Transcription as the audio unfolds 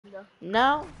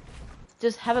No.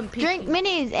 Just have him peek Drink you.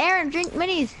 minis, Aaron. Drink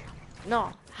minis.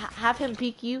 No, have him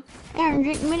peek you. Aaron,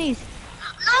 drink minis.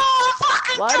 No,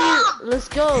 fucking Why do you? Let's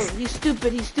go. He's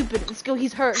stupid. He's stupid. Let's go.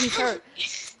 He's hurt. He's hurt.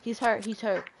 He's hurt. He's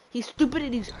hurt. He's stupid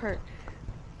and he's hurt.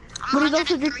 But he's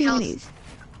also drinking minis.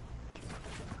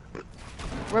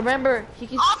 Remember, he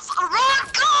can. Run,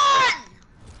 gun!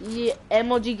 Yeah,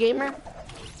 MLG gamer.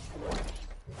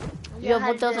 You have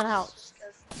 1,000 health.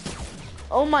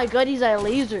 Oh my god, he's a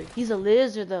laser. He's a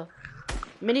laser though.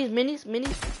 Minis. No,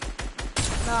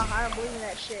 I don't believe in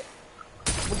that shit.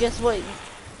 Well, guess what? You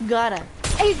gotta.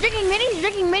 Hey, he's drinking minis. He's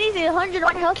drinking minis. He's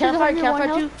 101 health.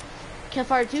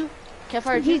 Campfire 2.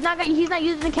 He's not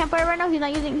using the campfire right now. He's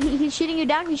not using. He's shooting you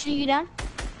down.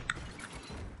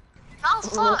 Oh,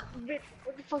 fuck.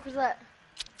 What the fuck was that?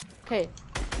 Okay.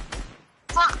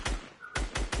 Fuck.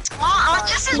 Well,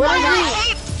 this is What why is I it?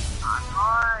 hate.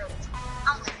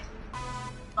 I'm leaving.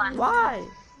 Bye.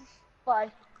 Why?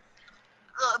 Bye.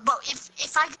 But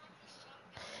if I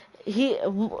and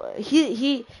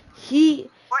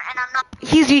I'm not.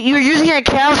 You're using a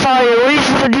campfire. What are you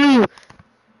supposed to do?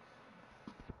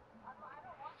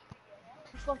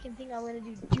 Fucking thing I'm gonna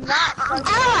do. Do not.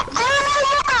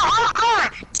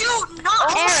 Do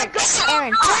not.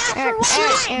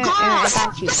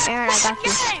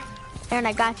 Aaron,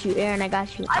 I got you.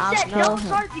 I said I'll don't kill him.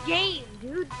 start the game,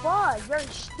 dude. Fuck, you're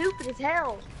stupid as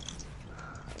hell.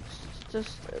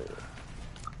 Just.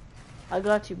 I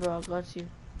got you, bro. I got you.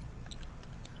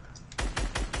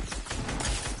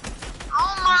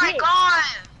 Oh my Shit. god.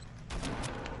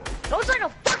 Don't start no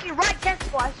fucking right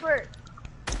testicle, I swear.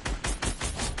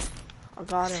 I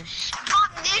got him.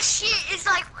 Fuck, this shit is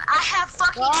like I have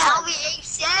fucking God. LVA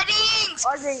settings.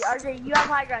 RJ, you have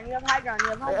high ground. Yeah.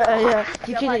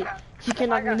 He can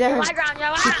knock me down. He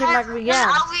can knock me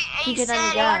down. He can knock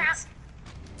me down.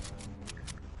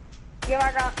 You have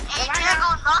high ground. Hey, Diego,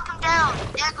 knock him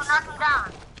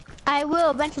down. I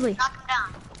will eventually. Knock him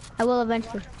down.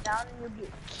 Down and you'll get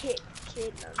kicked,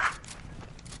 kid.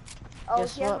 Oh,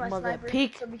 Guess he has what, my mother? sniper,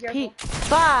 Peek. so be careful.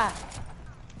 Bye.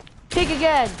 Peek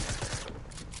again.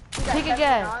 He got Peek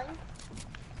again. 79.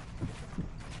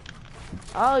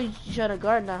 Oh, you should have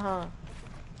guarded that, huh?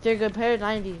 They're good pair.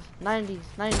 90s.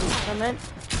 Come in.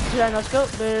 Should I no scope?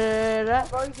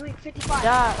 Bro, he's weak. 55.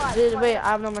 Yeah. 55. Wait,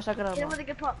 I have no more second Hit him ammo. with a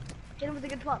good pump.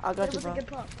 I got you, Hit him bro. with a good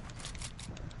pump.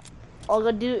 All I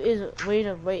gotta do is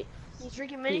wait. He's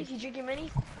drinking minis.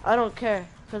 I don't care,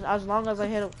 cause as long as I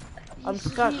hit him, I'm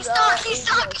stuck. He's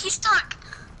stuck.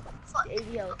 Fuck.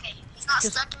 ADO. Okay, he's not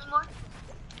stuck anymore.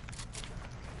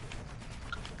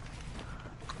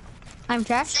 I'm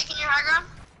trash. Taking your high ground.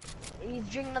 He's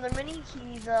drinking another mini.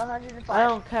 He's 105. I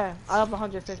don't care. I have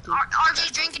 150.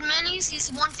 RJ drinking minis. He's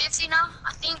 150 now,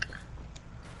 I think.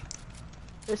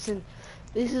 Listen,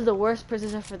 this is the worst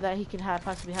position for that he can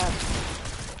possibly have.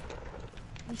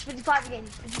 He's 55 again.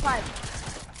 He's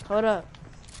 55. Hold up.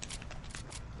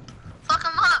 Fuck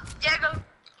him up, Diego.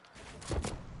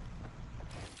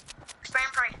 Spray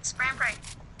and pray.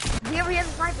 He ever has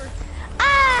a sniper.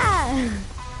 Ah!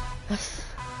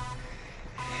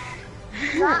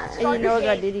 And you know what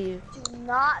I did to you. Do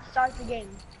not start the game.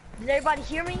 Did everybody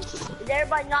hear me? Is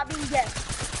everybody not being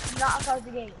deaf? Do not start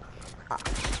the game.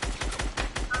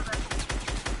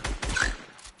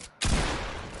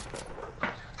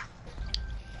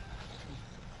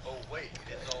 Oh wait,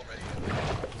 it's already.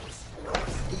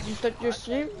 Did you start your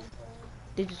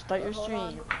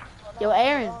stream? Yo,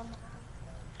 Aaron.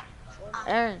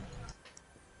 There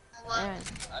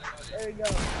we go.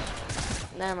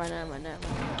 Never mind.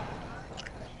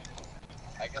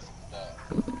 I guess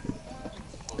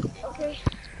Okay.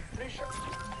 pretty sure.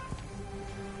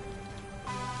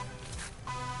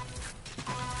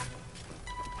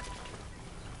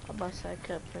 How about I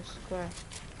cut per square?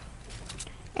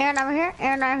 Aaron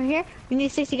over here. We need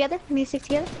to stick together.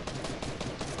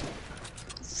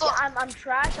 So I'm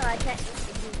trash and I can't eat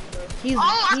the game, bro. He's I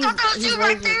thought that was you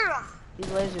right there.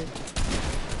 He's laser.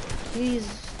 He's.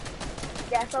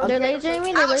 Yeah, so They're Diego- lasering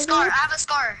me. I have a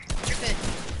scar. You're good.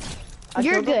 I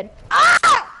You're killed him. good.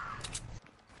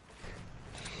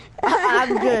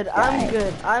 I'm good. I'm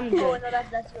good. Oh, no,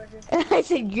 that's yours. I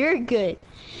said you're good.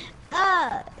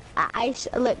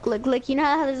 Look. You know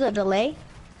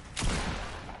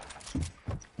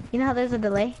how there's a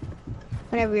delay?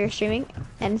 Whenever you're streaming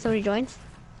and somebody joins?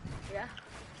 Yeah.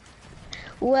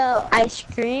 Well, I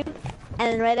scream, and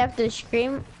then right after the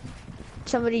scream,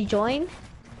 somebody joined.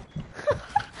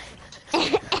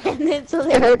 And then so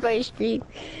they heard my scream.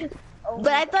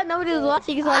 But I thought nobody was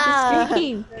watching, so I just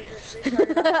screamed.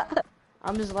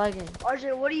 I'm just lagging.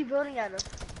 RJ, what are you building out of?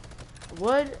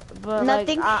 Wood, but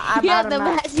Nothing. like I'm He has out the of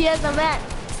match. He has the match.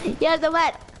 He has no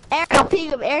match. Aaron, don't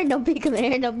peek him. Aaron, don't peek him.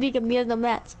 Aaron, don't peek him. He has no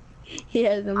match. He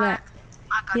has no match.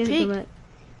 I got He has Peek. no match.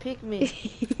 Pick me.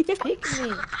 Pick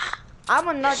me. I'm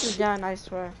gonna knock you down, I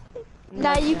swear.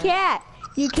 No, you can't.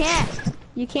 You can't.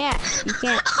 You can't. You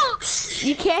can't.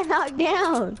 You can't knock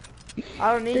down.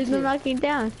 I don't need There's no to. knocking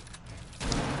down.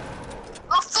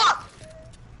 Oh fuck!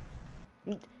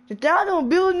 Down, don't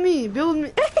build me. Build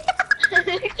me.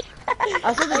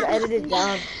 I should just edit it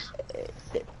down.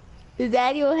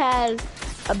 Daniel has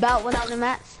about 1,000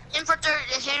 mats. In for 30,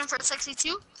 hitting for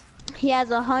 62. He has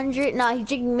 100. No, he's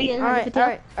drinking me.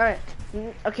 Alright.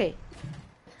 Okay.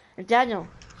 Daniel,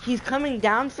 he's coming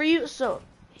down for you, so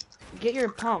get your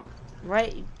pump,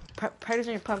 right? Practice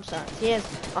on your pump shots. He has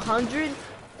 100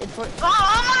 and for. Oh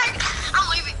my! I'm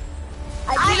leaving.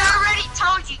 I already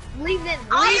told you. Leave them.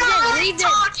 I Leave them. already Leave them.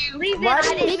 told you. Leave them. Why I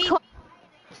did didn't mean.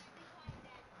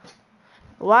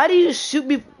 Why do you shoot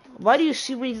me? Why do you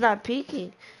shoot when he's not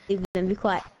peeking? Leave them. Be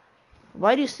quiet.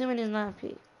 Why do you shoot when he's not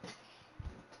peeking?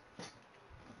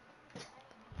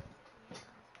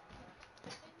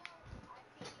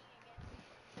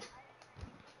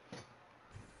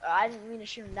 I didn't mean to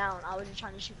shoot him down. I was just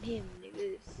trying to shoot him. It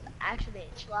was an accident.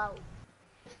 Chill out.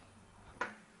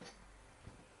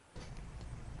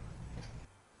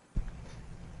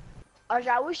 Arj,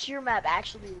 I wish your map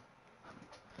actually.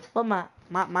 What my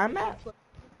map?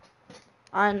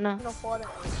 I know, No fall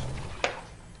damage.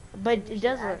 but it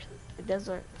does work. It does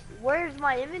work. Where's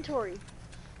my inventory?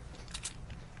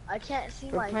 I can't see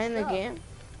We're my playing the stuff. game.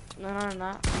 No,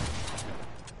 not.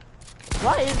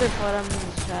 Why is there for them in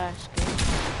this trash game?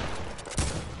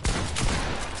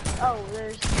 Oh,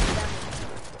 there's damage.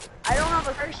 I don't have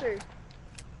a cursor.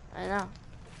 I know.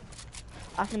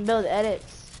 I can build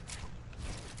edits.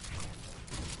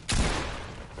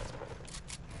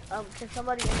 Can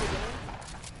somebody end the game?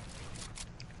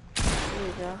 There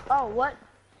you go. Oh, what?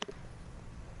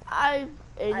 I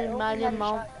I edited only my had a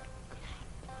mouth. shotgun.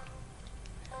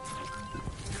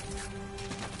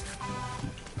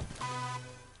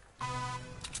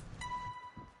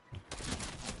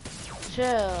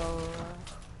 Chill.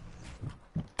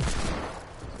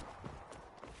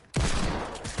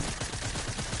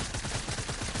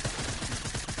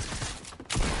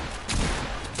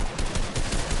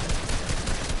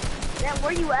 Damn,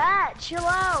 where you at? Chill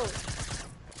out.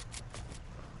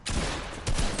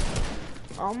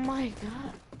 Oh my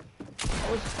god.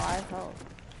 That was 5 health.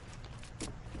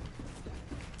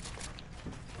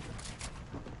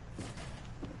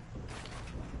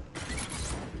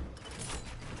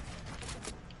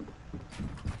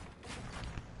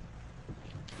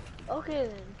 Okay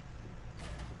then.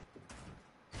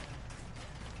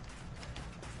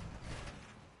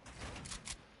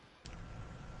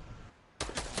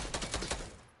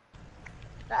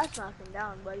 That's knocking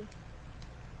down, buddy.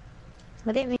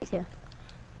 I didn't mean to.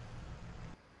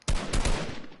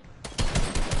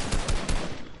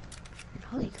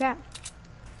 Holy crap.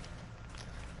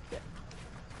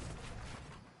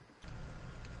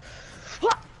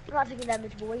 I'm not taking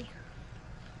damage, boy.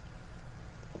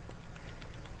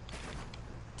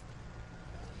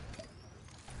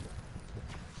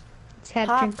 Just had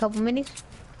to Pop. drink a couple minis.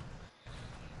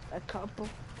 A couple.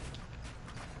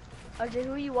 RJ,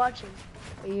 who are you watching?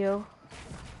 You.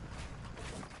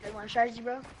 You want strategy,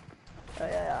 bro? Oh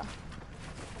yeah.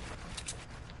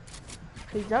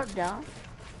 He's up down.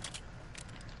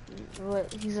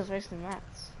 What? He's just wasting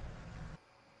mats.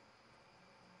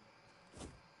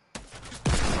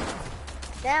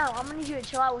 Damn, I'm gonna need you to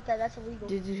chill out with that. That's illegal.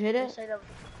 Did you hit it? Straight up.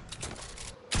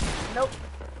 Nope.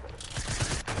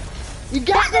 You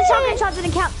got the shotgun shot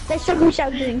didn't count. The shotgun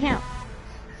shot didn't count.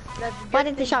 That's Why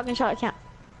did the shotgun shot count?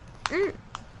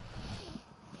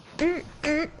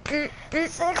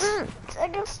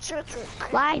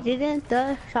 Why didn't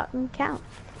the shotgun count?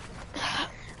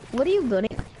 What are you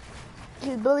building?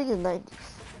 He's building in 90s.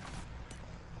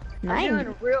 I'm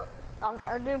doing real.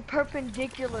 I'm doing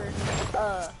perpendicular.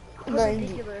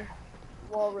 Perpendicular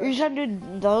wall You're rush. trying to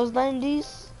do those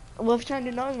 90s? Well, if you're trying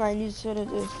to do those 90s, should have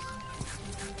just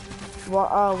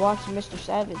watch Mr.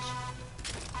 Savage.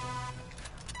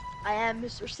 I am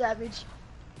Mr. Savage.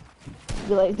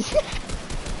 Be like,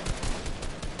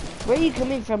 where are you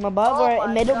coming from? Above Oh or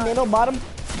my middle, God. middle, bottom?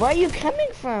 Where are you coming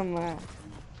from?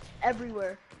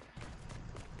 Everywhere.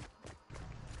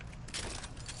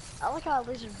 I like how I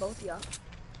lasered both of y'all.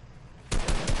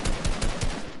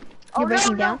 You're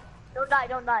breaking down? Don't die,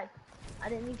 don't die. I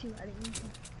didn't mean to, I didn't mean to.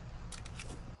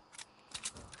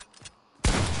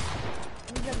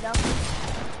 Can you jump down?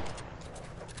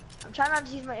 I'm trying not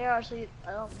to use my AR so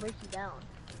I don't break you down.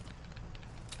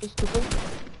 You stupid.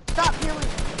 Stop healing.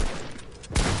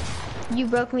 You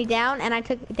broke me down and I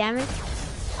took damage.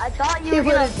 I thought you You were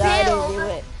would gonna have died build.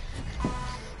 anyway.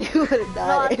 You would have No,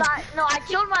 I died. thought, no, I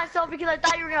killed myself because I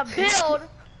thought you were gonna build.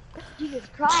 Jesus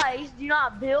Christ, do you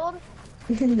not build?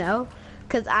 No,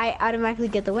 because I automatically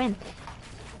get the win.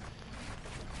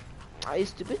 Are you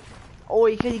stupid? Oh,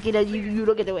 because you get a, you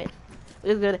don't get the win.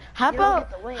 It's good. How You don't about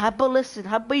get the win. listen?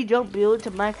 How about you don't build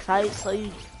to max height so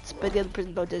you spend the other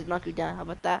person don't just knock you down? How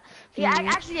about that? Yeah,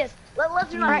 actually yes. Let's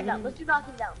do knocking down. Let's do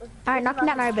knocking down. Alright, knock him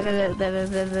down. Alright,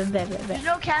 There's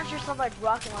no capture stuff like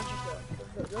rocket launchers though.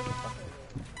 Those are fucking weird.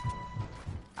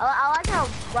 I like how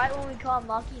right when we call him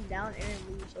knocking down,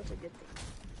 Aaron leaves. That's a good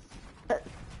thing.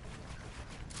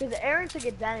 Because Aaron took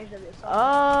advantage of this.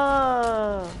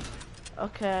 Oh,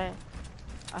 okay.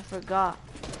 I forgot.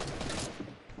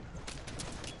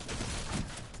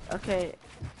 Okay,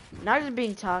 now you're just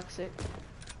being toxic.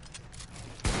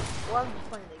 Well, I'm just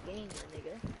playing the game, my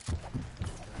nigga.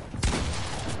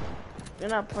 You're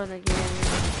not playing the game.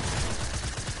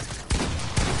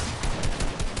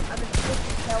 I've been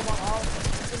pushing tail on all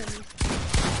enemies.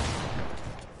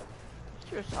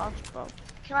 It's your socks, bro.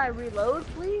 Can I reload,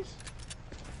 please?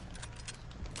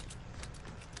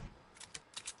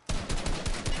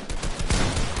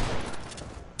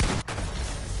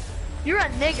 You're a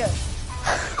nigga.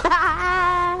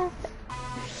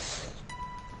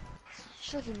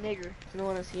 Such a nigger. I don't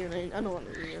want to see your name. I don't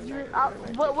want to see your name.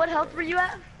 What health were you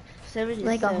at? 77.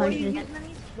 Like Before you 100. used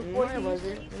minis? No, Before I you used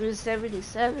wasn't. minis? It was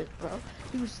 77, bro.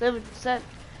 He was 77.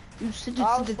 You said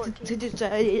I was 14.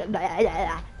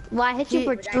 Well, I hit you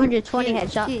for 220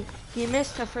 headshot. He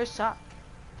missed the first shot.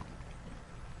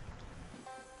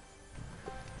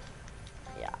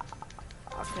 Yeah.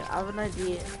 Okay, I have an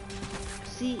idea.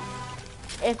 See,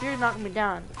 if you're knocking me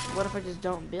down, what if I just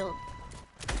don't build?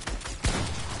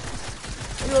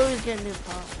 You always get a new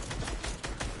pump.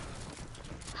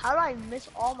 How do I miss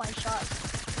all my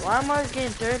shots? Why am I always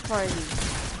getting third party?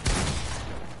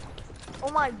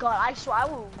 Oh my god, I swear I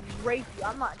will rape you.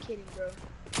 I'm not kidding, bro.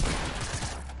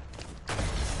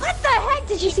 What the heck?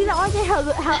 Did you see the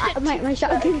RJ? How my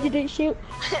shotgun didn't shoot?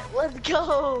 Let's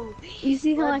go. You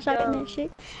see how my Let's shotgun go. didn't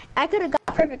shoot? I could have got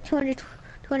perfect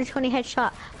 220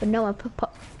 headshot, but no one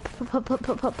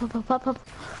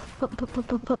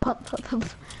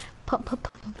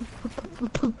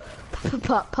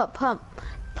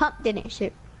pump didn't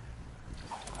shoot.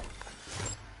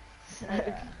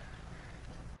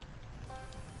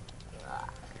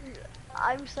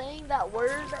 I'm saying that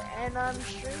word and I'm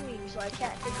streaming, so I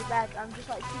can't take it back. I'm just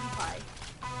like PewDiePie.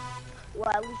 Well,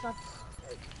 at least not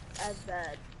like, as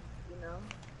bad, you know.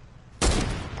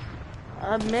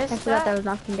 I missed I forgot that that. was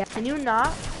knocking down. Can you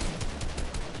not?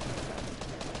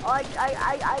 I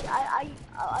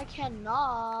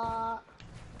cannot.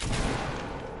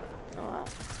 Oh,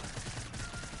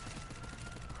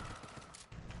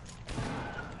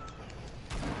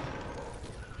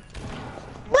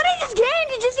 What is this game?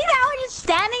 Did you see that? I was just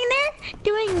standing there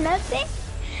doing nothing.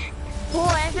 Boy,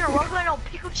 I ain't gonna rock on no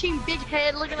pickle cheese big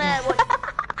head looking at what.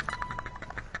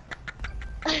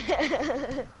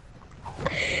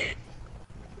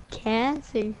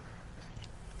 Cancer.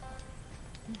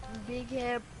 Big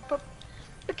head,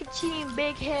 pickle cheese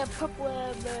big head,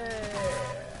 purple.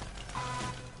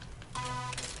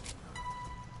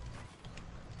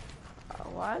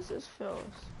 why is this feel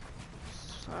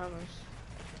silence?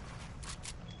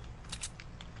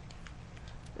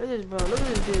 Look at this, bro. Look at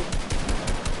this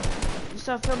dude. You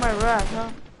still feel my wrath, huh?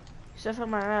 You still feel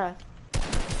my wrath.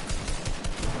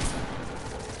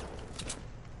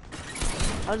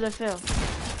 How does that feel?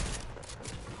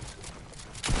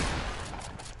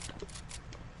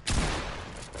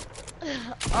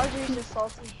 RJ's just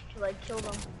salty because I killed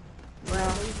him.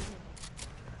 Well,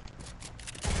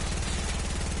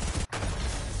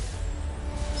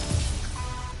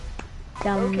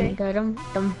 Okay. Dum.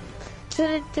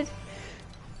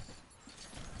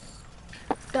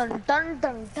 Dun dun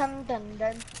dun dun dun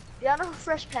dun. Y'all know who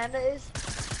Fresh Panda is?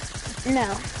 No.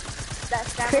 That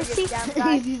scammer Chrissy? gets scammer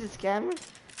guy. he's a scammer.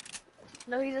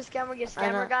 No, he's a scammer gets I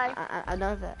know, scammer guy. I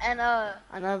know that. And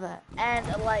I know that.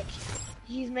 like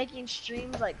he's making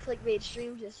streams like clickbait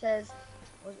streams. It says,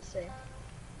 what does it say?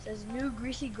 It says new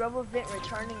greasy grub event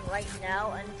returning right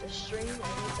now, and it's a stream,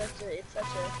 and it's such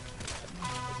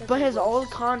a But his old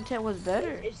roast. content was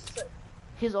better. It's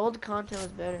His old content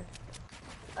was better.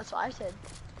 that's what I said.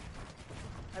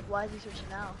 Like, why is he switching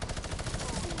now?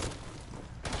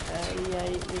 Yeah,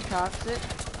 you're toxic.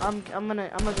 I'm gonna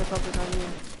go focus on you.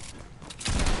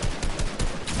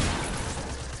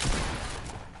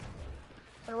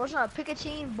 But what's not pick a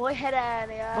team, boy head at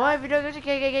ya. Boy, if you don't get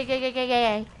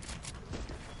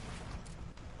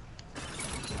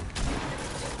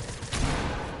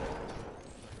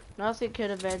Nothing could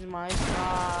avenge my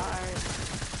scars.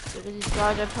 Because these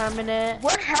scars are permanent.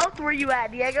 What health were you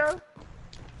at, Diego?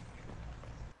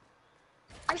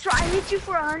 I swear I hit you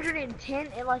for 110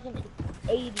 and like an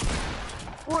 80.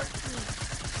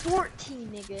 14,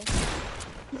 nigga.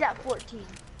 He's at 14.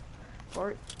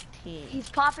 14. He's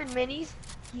popping minis.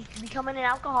 He's becoming an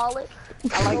alcoholic.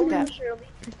 I like that. Surely.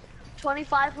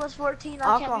 25 plus 14. I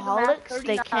Alcoholics, can't do the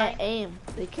they math, can't aim.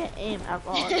 They can't aim.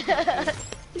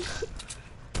 Alcoholics.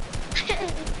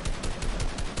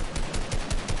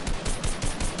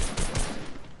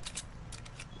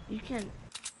 You can.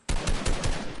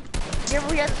 Remember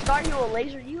we had to start, he will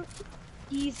laser you.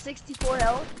 He's 64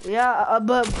 health. Yeah,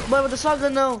 but with the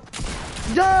shotgun, no.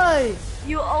 Die!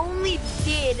 You only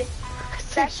did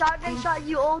that shotgun shot.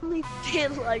 You only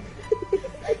did like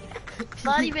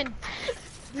not even.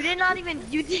 You did not even.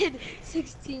 You did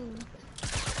 16.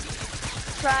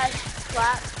 Trash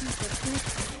flat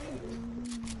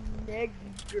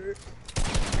nigger.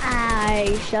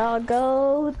 I shall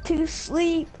go to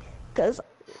sleep, cause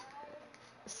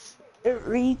I'm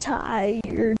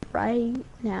retired right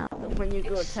now. When you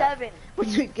go It's 7. when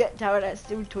you get tired, that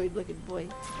stupid looking boy.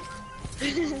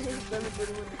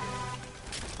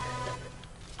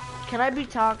 Can I be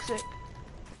toxic?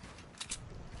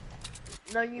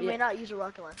 No, you may not use a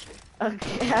rocket launcher.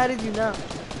 Okay, how did you know?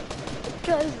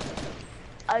 Because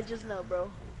I just know,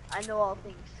 bro. I know all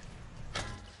things.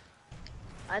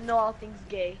 I know all things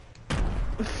gay.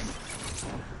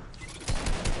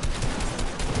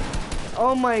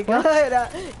 Oh my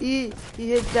god, he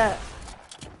hit that.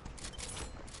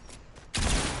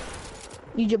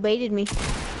 You debated me.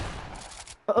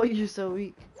 Oh, you're so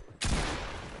weak.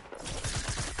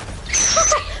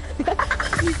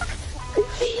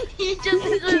 He just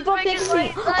Keep up pickaxing.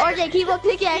 RJ, keep up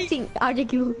pickaxing. RJ,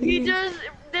 keep up He pickaxing. just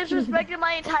disrespected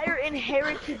my entire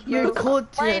inheritance, bro. You're culture.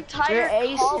 My entire You're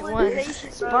ace one. colonization,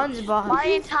 bro. SpongeBob. My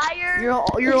entire You're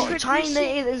tradition. China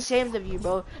is ashamed of you,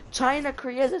 bro. China,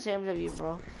 Korea is ashamed of you,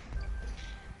 bro.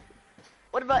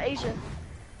 What about Asia?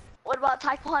 What about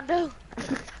Taekwondo?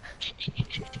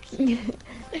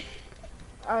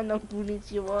 I know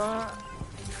konnichiwa.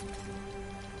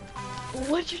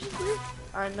 What you say?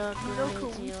 I know You know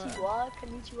konnichiwa.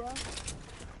 konnichiwa?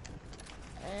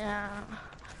 Yeah.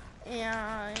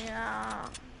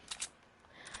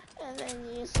 And then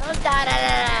you so da.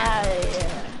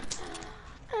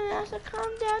 And I have to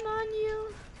come down on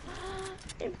you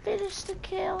and finish the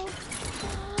kill.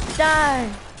 Die.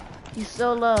 He's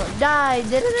so low. Die.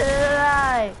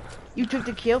 Die. You took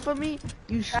the kill from me?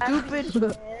 You stupid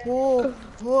whore.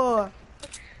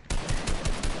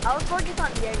 I was focused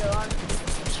on Diego,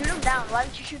 honestly. Shoot him down. Why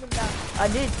didn't you shoot him down? I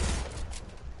did.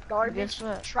 Garbage. Guess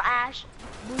what? Trash.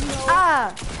 Booyah.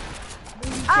 Ah!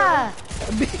 Booyah. Ah!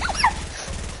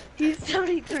 He's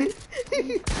 73.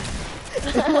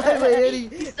 Why am I hitting?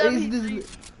 He's 73.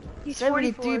 He's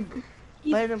 44. 73.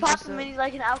 He's By himself. popping minis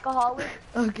like an alcoholic.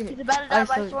 Okay. He's about to die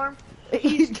by saw it. storm. He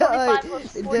He's 25 died.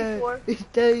 plus He 44. died. He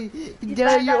died. He's You're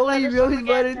about to die only by the real. He's storm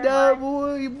about to again, die, never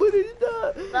boy. You're about to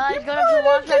die. Nah, he's going up to the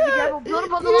launch pad. Be careful. Build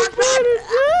him up the launch pad.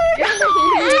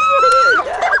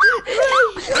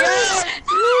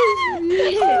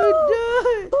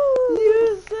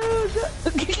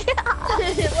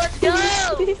 Let's go.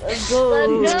 Let's go.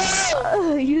 Let's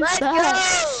go. You Let's suck. go.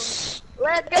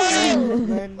 Let's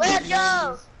go. Let's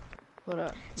go. Hold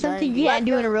up. Something you can't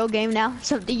do in a real game now.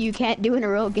 Something you can't do in a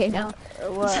real game now.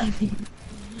 What?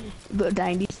 Go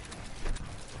 90s.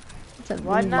 Something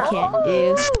Why you not? can't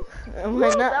do. Why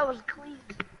That not? was clean.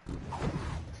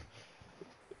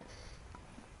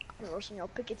 Roasting your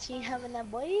Pikachu having that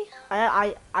boy.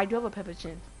 I do have a pepper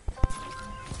chin.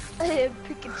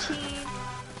 Pikachu.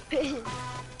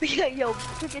 Yo,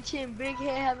 Pikachu, big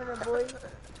head having a boy.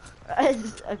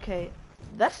 Okay,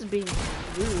 that's just being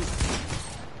rude.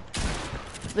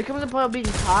 There comes a point of being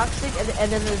toxic, and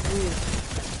then there's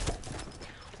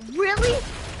rude. Really?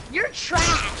 You're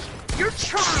trash. You're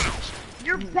trash.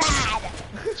 You're bad,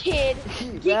 kid.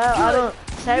 Get Yeah, I don't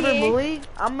good. cyberbullying.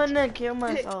 I'm gonna kill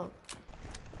myself.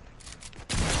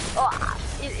 Oh,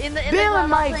 in the Bill and I'm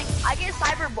Mike. saying, I get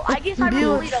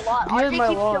cyberbullied a lot. build RJ my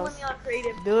keeps walls. killing me on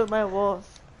creative. Build my walls.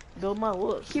 Build my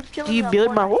walls. Keep killing Do you me on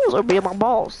build my Fortnite. walls or build my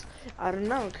balls? I don't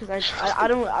know, cause I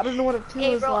don't know what it feels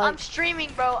Hey, bro, like. I'm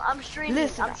streaming, bro. I'm streaming.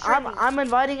 Listen, I'm streaming. I'm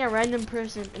inviting a random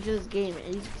person into this game,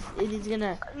 and he's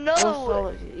gonna No.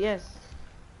 follow you. Yes.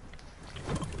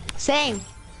 Same.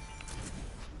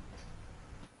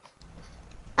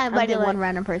 I invited like- one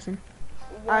random person.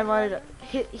 I invited.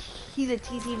 He's a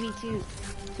TTV too.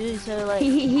 Dude, so like.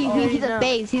 He's a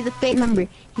phase. He's a phase member.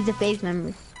 He's a phase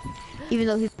member. Even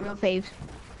though he's a real phase.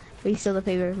 But he's still a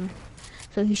phase member.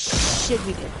 so he should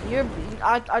be good.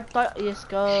 I thought. Let's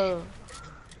go.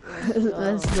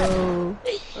 Let's go.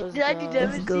 Did I do Let's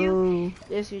damage to you?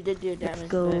 go. Yes, you did do damage. Let's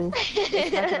go. But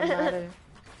it's not gonna matter.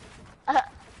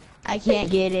 I can't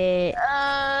get it.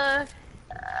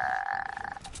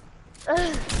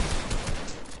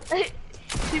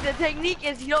 See, the technique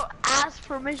is you don't ask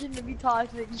permission to be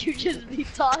toxic, you just be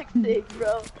toxic,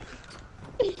 bro.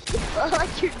 I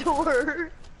like your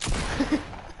door.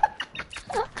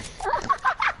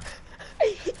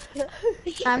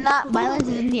 I'm not. Violence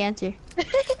isn't the answer.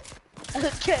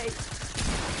 Okay.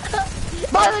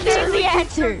 Violence isn't the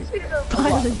answer.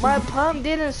 Violence. My pump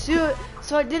didn't shoot,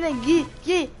 so I didn't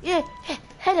get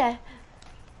head.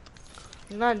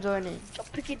 He's not joining.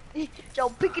 Joe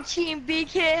Pikachu and Big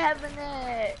Head having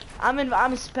that. I'm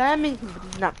spamming, but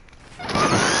he's not.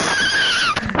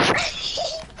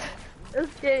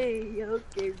 Okay.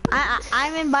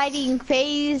 I'm inviting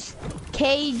FaZe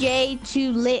KJ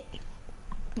to lit.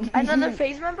 Another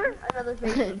FaZe member? Another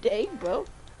FaZe member. Dang, bro.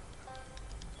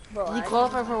 Bro, Did he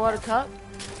qualify for World Cup?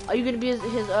 Are you gonna be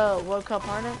his World Cup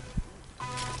partner?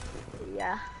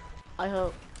 Yeah. I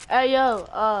hope. Hey yo,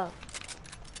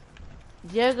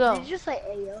 Diego. Did you just say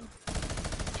Ayo?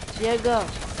 Diego,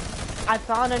 I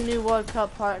found a new World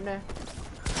Cup partner.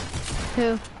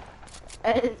 Who?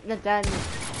 Nathaniel.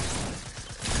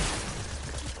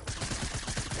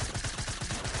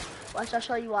 Watch, I'll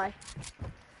show you why.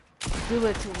 Do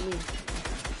it to me.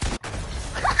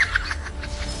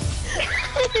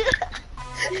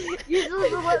 You're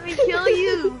supposed to let me kill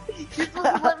you. You're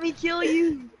supposed to let me kill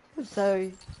you. I'm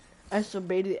sorry. I saw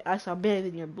bathed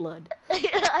in your blood.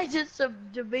 I just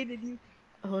debated you.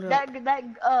 Hold up.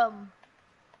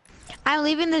 I'm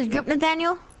leaving this group,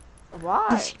 Nathaniel.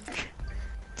 Why?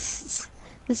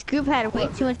 This group had way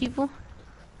too much people.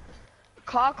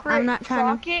 I'm not trying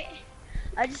Crockett.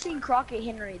 I just seen Crockett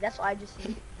Henry. That's what I just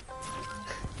seen.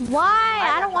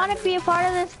 Why? I don't want to be a part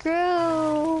of this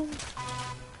group.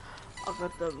 I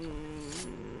got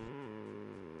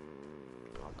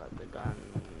the gun.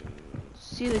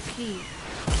 See the key.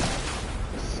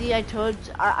 See, I told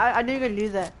you. I knew you were gonna do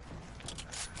that.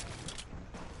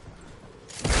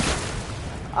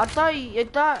 I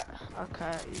thought.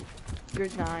 Okay, you're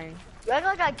dying. You act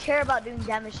like I care about doing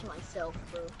damage to myself,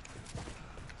 bro.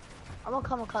 I'm a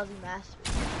kamikaze master.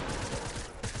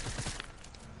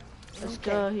 Let's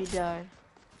go. He died.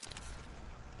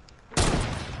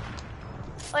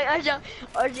 Wait, RJ,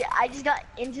 I just got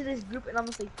into this group and I'm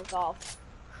gonna say fuck off.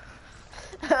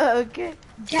 Okay.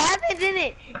 Gavin's in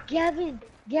it. Gavin.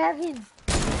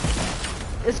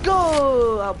 Let's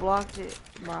go. I blocked it.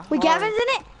 Wait, Gavin's in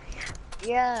it?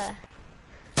 Yeah.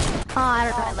 Oh, I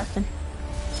don't know. I left him.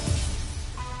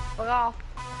 Fuck off.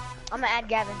 I'm gonna add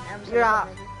Gavin. You're out.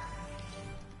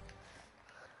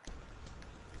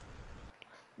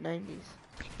 90s.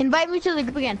 Invite me to the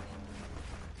group again.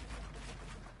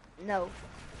 No.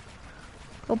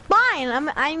 Well, fine. I'm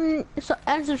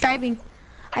unsubscribing.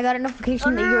 I got a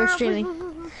notification that you were streaming.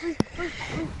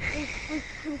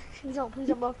 Please don't, bro.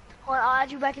 Hold on, I'll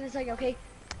add you back in a second, okay?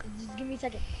 Just give me a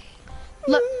second.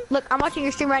 Look, I'm watching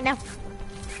your stream right now.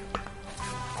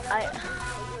 I'm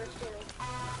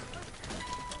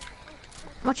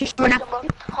Watch your stream right now. Hold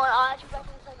on, I'll add you back in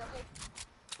a second, okay?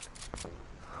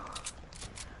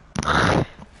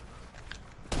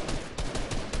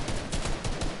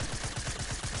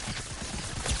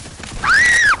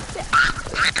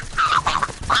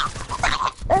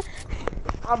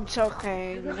 I'm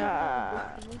choking.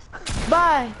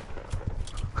 Bye.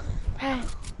 Hey.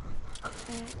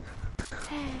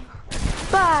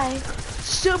 Bye.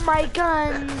 Shoot my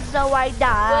guns, so I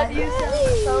die. What do you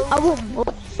say? So,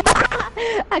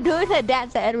 I doing that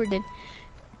dance that Edward did.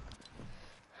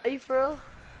 are you for real?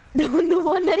 The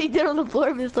one that he did on the floor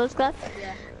of his last class?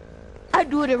 Yeah. I'm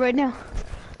doing it right now.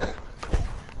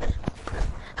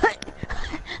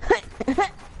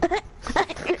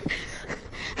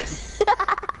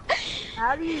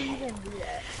 How do you even do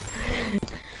that?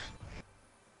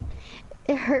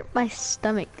 It hurt my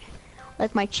stomach,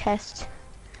 like my chest.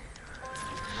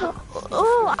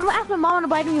 Oh, I'm gonna ask my mom to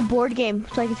buy me a board game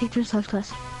so I can take to this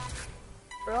class.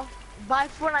 Bro, buy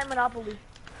Fortnite Monopoly.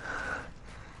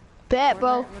 Bet,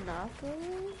 bro.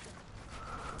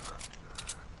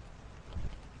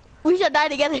 We should die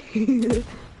together. Did you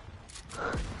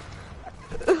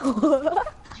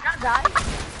not die?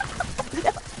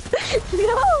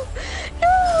 No.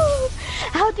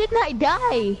 How didn't I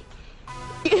die?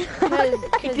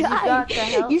 Cause you got the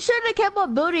help. You shouldn't have kept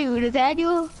on building,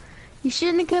 Nathaniel. You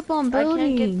shouldn't have kept on I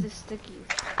building. can't get the sticky.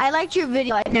 I liked your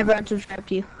video. I never unsubscribed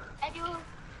to you.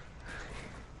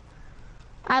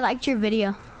 I liked your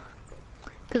video.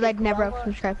 Because I'd never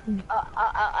unsubscribe from you.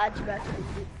 I'll add you back to the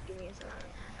group. Give me a second.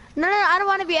 No, I don't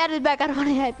want to be added back. I don't want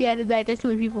to be added back. There's too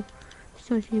many people. There's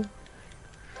too much people.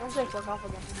 Don't say fuck off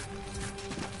again.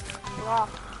 Rock.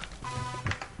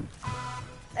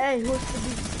 Hey, who's the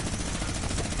beat?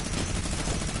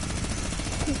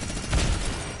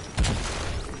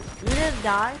 You didn't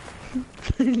die?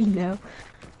 No.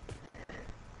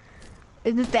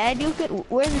 Is Nathaniel good?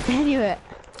 Where's Nathaniel at?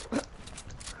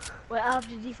 Wait, I have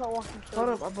to default walk and kill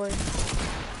Hold you. up, my boy.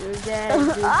 You're dead.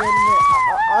 You're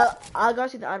dead. I'll go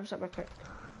see the item shop real quick.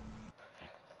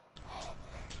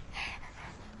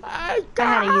 I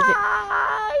had to use it.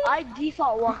 I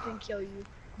default walk and kill you.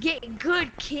 Get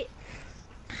good, kid.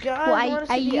 Guys, Well, wanna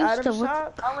I see the used item to-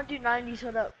 shop? I'm gonna do 90s,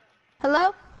 hold up.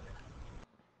 Hello?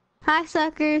 Hi,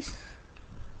 suckers.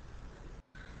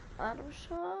 Item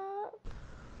shop.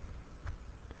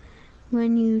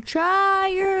 When you try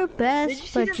your Did you best,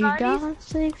 see but the you 90s? don't Did you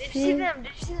see succeed. them?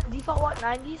 Did you see them default walk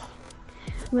 90s?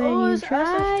 When Oh, you this item shop's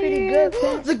try pretty your good.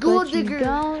 best, The gold but you digger.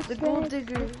 don't The gold succeed.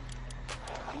 digger.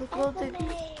 The gold digger.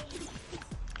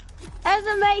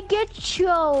 Esme, get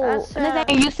your... That's,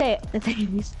 Nathaniel, you say it. Nathaniel,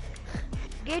 you say it.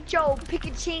 Get your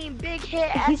Pikachu big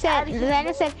head He ass said, out of here.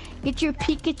 Nathaniel said, get your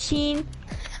Pikachu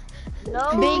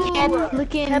No. big head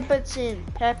looking... Pepper chin.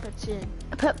 Pepper chin.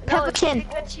 No, Pepper it's chin.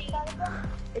 Pikachu.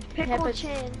 It's pickle Pepper-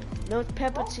 chin. No, it's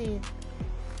pepper chin.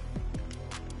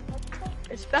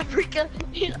 It's paprika.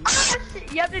 You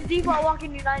have to default walk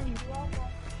in your 90s.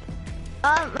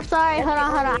 Sorry, hold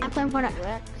on. I'm playing Fortnite.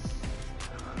 Rex.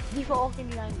 Default walk in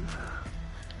your 90s.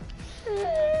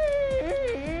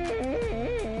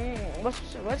 What's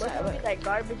Let's that? get that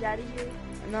garbage out of here.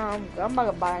 No, I'm not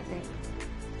gonna buy anything.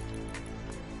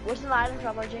 What's in the item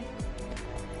shop, RJ?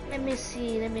 Let me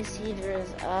see. There's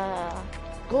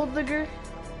gold digger,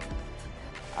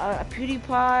 a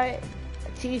PewDiePie, a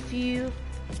Tfue,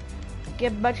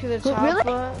 get back to the Who, really?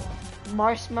 chocolate,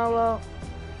 marshmallow,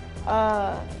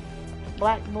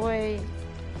 black boy,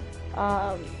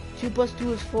 2 +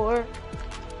 2 is 4,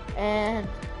 and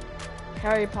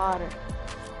Harry Potter.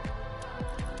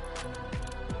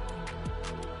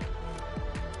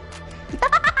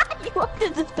 You walked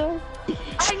in the store.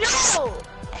 I know!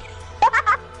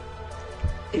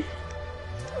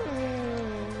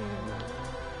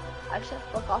 I've said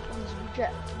fuck off on this group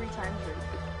chat 3 times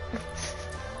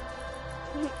already.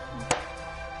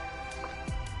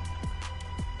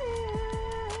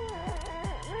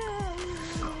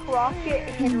 Rocket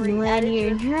Henry When added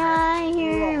you're to- trying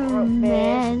your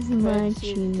best, but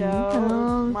you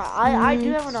don't I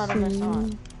do have an anonymous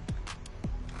on.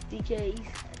 DK East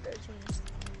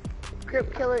 13.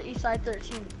 Crip Killer Eastside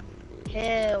 13.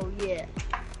 Hell yeah.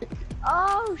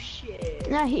 Oh shit.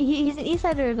 No, he's an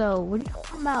Eastsider though. What are you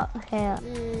talking about? Hell.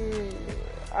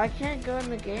 I can't go in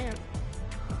the game.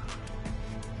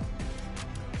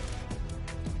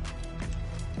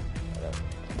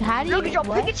 How do you Look at your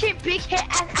what? Pikachu big head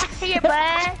ass here,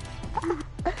 man.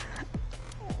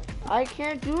 I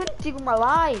can't do anything with my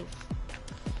life.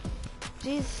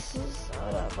 Jesus,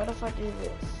 hold up, what if I do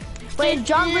this? Wait, is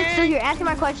John Wick still here? Answer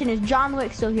my question. Is John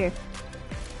Wick still here?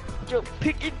 Your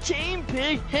Pikachu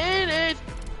big head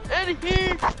out of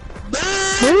here.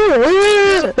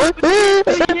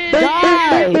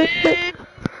 Die!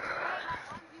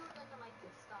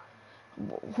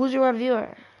 Who's your reviewer?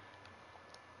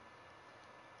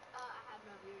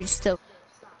 Still.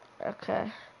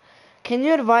 Okay. Can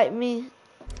you invite me?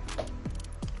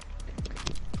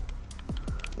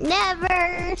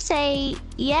 Never say Can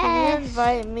you yes.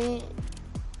 invite me?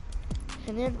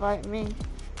 Can you invite me?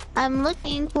 I'm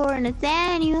looking for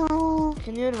Nathaniel.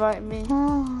 Can you invite me?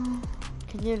 Oh.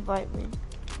 Can you invite me?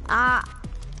 Can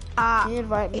you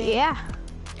invite me? Yeah.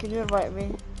 Can you invite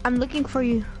me? I'm looking for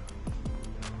you.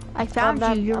 I found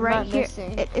not- you. You're I'm right not here.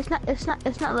 missing. It's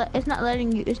not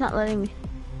letting you. It's not letting me.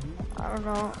 I don't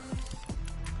know.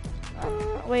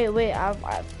 Wait,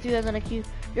 I do that on a queue.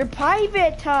 You're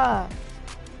private,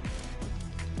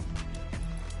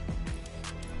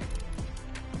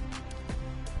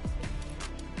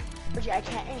 Okay, I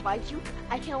can't invite you.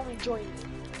 I can only join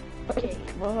you. Okay.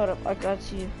 Well, hold up, I got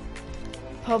you.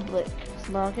 Public.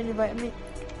 Now, can you invite me?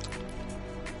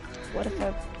 What if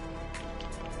I...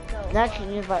 No. Now can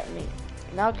you invite me?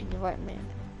 Now can you invite me?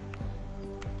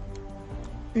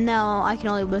 No, I can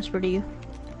only whisper to you.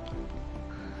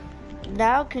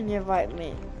 Now can you invite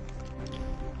me?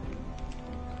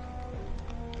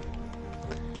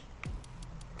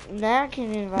 Now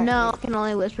can you invite No, me? I can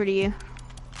only whisper to you.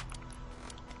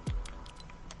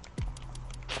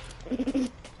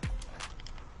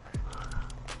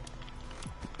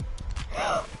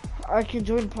 I can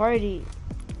join party.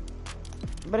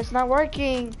 But it's not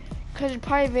working. Cause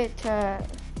private.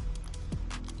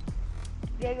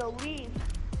 Diego, leave.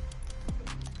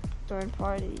 Join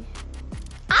party.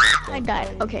 I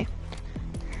died. Okay.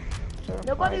 Join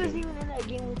Nobody party. was even in that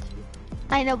game with you.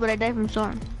 I know, but I died from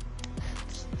storm.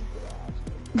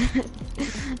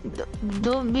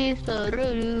 Don't be so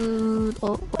rude.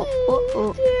 Oh, oh,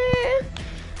 oh.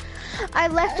 I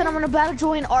left and I'm about to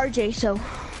join RJ, so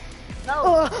No.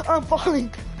 Oh, I'm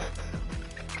falling.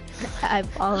 I've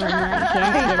fallen and I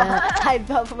can't get up. I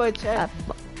fell from my chair.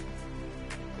 Oh,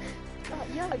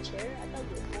 you have a chair? I thought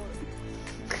you were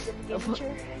bored. Is it a gaming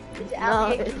chair? Is it No.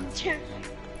 out the gaming chair?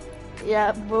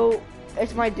 Yeah, bro.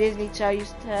 It's my Disney chair I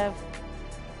used to have.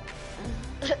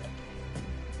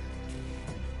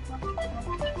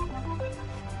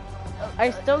 I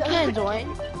still can't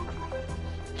join.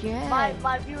 Yeah.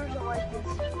 My viewers don't like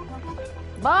this.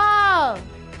 Bob!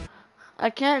 I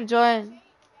can't join.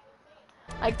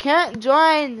 I can't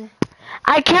join.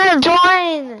 I can't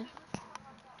join.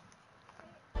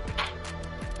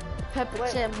 Pepper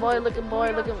chin, boy looking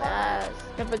ass.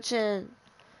 Pepper chin.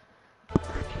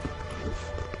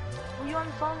 Who you on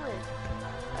the phone with?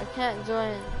 I can't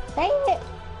join. Say it.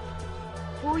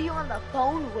 Who you on the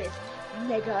phone with,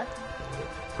 nigga?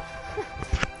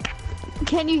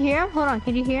 Can you hear him? Hold on.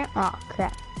 Can you hear him? Oh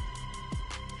crap.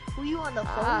 Who you on the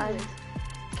phone I with?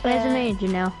 What's the name,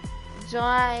 Janelle?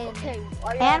 Join. Okay,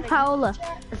 are you And on a Paola. group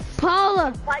chat? Paola.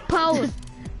 Invite Paola.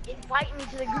 Invite me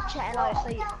to the group chat and I'll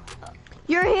say it.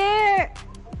 You're here.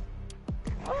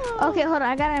 Okay, hold on.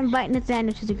 I gotta invite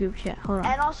Nathaniel to the group chat. Hold on.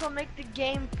 And also make the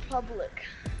game public.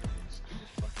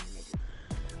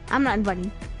 I'm not inviting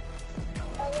you.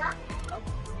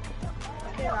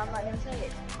 Okay, well, I'm not gonna say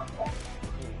it.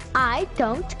 I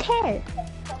don't care.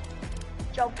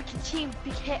 Joe, pick your team,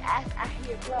 big head ass out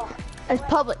here, bro. It's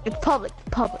public. It's public.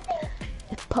 Public.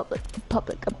 It's public. It's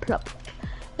public. It's public.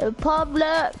 It's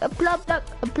public. It's public.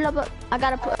 It's public. I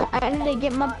gotta put. I need to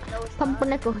get my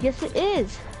pumpernickel. Yes, it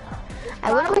is.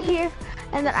 I went over here,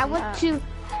 and then I went to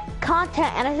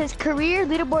content, and it says career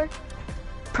leaderboard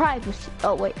privacy.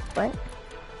 Oh wait, what?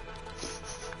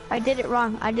 I did it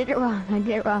wrong. I did it wrong. I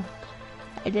did it wrong.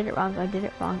 I did it wrong. I did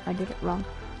it wrong. I did it wrong.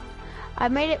 I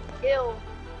made it. Ew.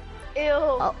 Ew.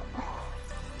 Oh.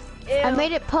 Ew. I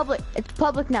made it public. It's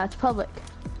public now. It's public.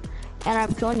 And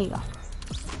I'm joining y'all.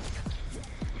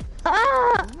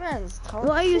 Ah! Man, What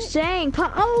are you saying?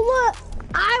 Oh, look!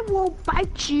 I will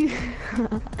bite you.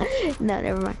 No,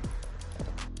 never mind.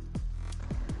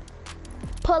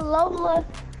 Palola.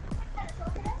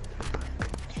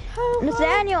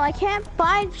 Nathaniel, I can't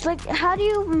find, like, how do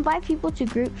you invite people to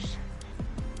groups?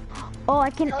 Oh, I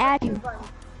can add you.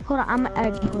 Hold on, I'm gonna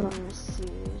add you. Hold on. Let me see.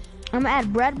 I'm gonna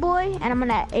add Bread Boy and I'm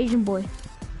gonna add Asian Boy.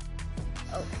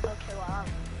 Oh, okay, well,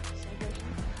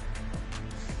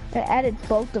 I added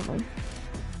both of them.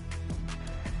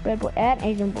 Bread Boy and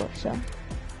Asian Boy, so.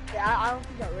 yeah, I don't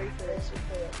think I'm ready for this.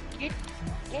 Get.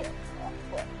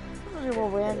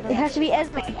 It has to be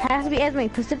Esme. It has to be Esme.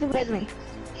 Pacific Esme.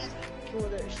 Cool,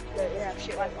 they have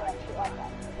shit Wi-Fi.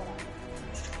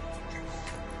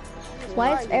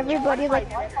 Why is everybody like?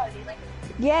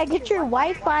 Yeah, get your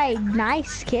Wi-Fi.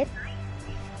 Nice, kid.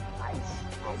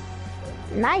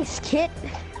 Nice, kid.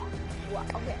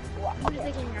 Okay, I'm just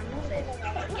thinking I'm gonna say,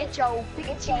 get your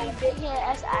Pikachu big head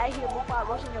ass out of here before I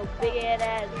rush in your big head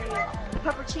ass nigga.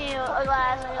 Pepper chin, ugly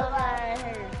ass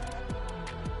hair.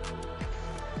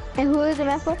 And who is it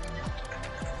meant for?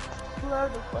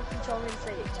 Whoever the fuck you told me to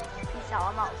say it. Peace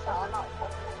out, I'm out.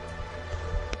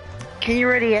 Can you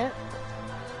ready yet?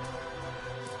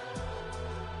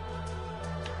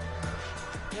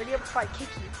 Ready up before I kick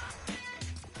you.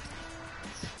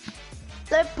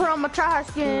 Let's put on my try You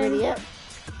skin. ready yet?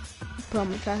 Put on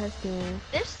my try skin.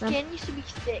 This skin used to be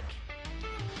thick.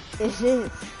 It is.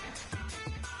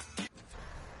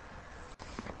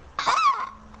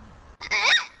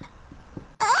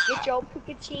 Get your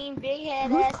Pikachu big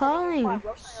head Who's ass. calling?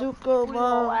 Super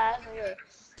Bowl.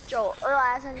 Joe,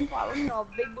 ass and your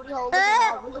big booty hole.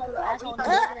 Asshole. I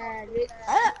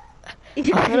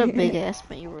put a big ass,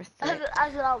 but you were thick. I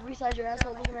said I'll resize your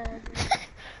asshole. Looking at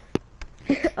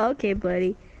it. Okay,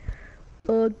 buddy.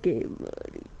 Okay,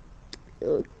 buddy.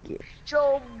 Okay.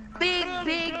 Joe, big.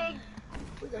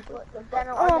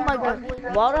 Oh my god.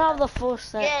 Why do I have the full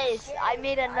set? Yes, I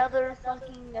made another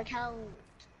fucking account.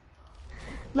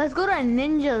 Let's go to a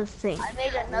ninja thing. I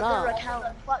made another account.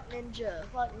 Fuck ninja.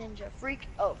 Freak.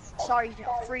 Oh, sorry,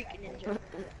 freak ninja.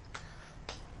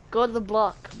 Go to the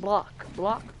block. We'll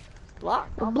block.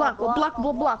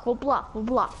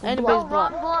 Anybody's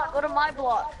block. Block. Go to my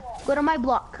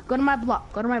block. Go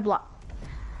to my block.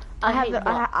 I hate have.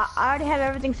 bots. I already have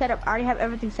everything set up. I already have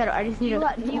everything set up. I just need to.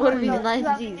 What are these nice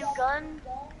a G's? new gun?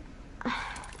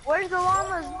 Where's the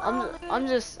llamas? I'm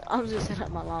just setting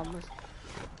up my llamas.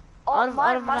 Oh, out of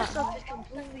my my- stuff is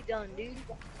completely done, dude.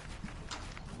 Hold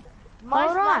My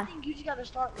on. thing, you just gotta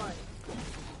start mine.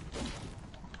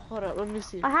 Hold up, let me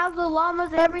see. I have the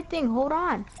llamas and everything. Hold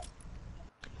on.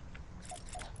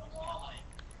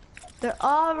 They're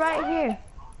all right here.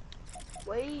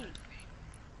 Wait.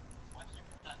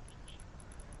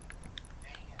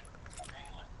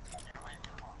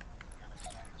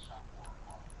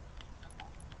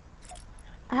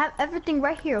 I have everything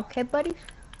right here. Okay, buddies.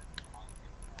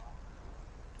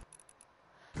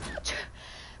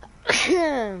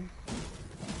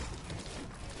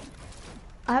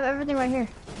 I have everything right here.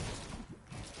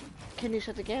 Can you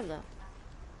shut the game though?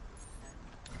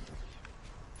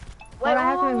 Wait, I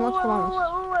have to make multiple llamas.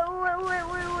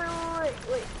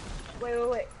 Wait.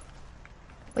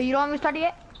 Wait, you don't want me to start it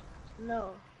yet?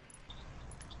 No.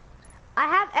 I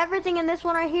have everything in this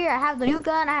one right here. I have the new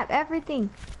gun. I have everything.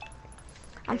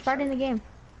 I'm starting the game.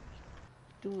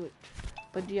 Do it.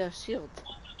 But do you have shield?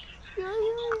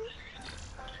 I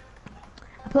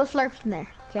put slurps in there.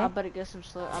 Okay. I better get some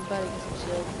shield.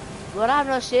 But I have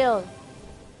no shield.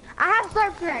 I have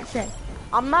slurps in there. I said.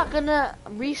 I'm not gonna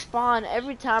respawn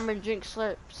every time and drink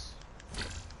slurps.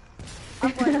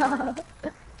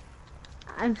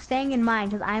 I'm staying in mine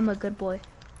because I'm a good boy.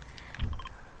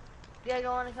 You guys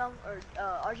don't wanna come? Or,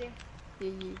 RJ? Yeah.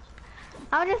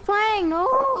 I'm just playing.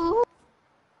 No.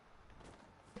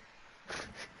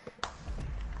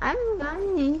 I'm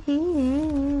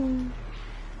running.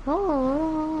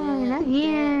 Oh, I'm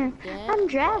here. I'm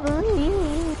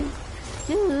traveling.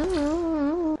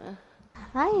 Ooh,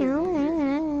 I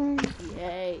am.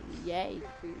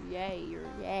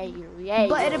 Yay.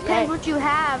 But it depends what you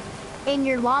have in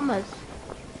your llamas.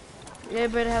 Yeah, you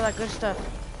better have like good stuff.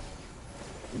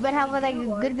 You better have like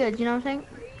good, you know what I'm saying?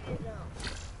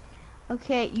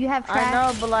 Okay, you have trash.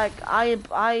 I know, but like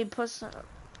I put some.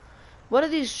 What are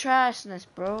these trashness,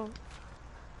 bro?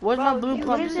 Where's my blue What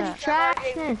pumps is this at?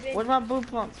 trashness? Where's my blue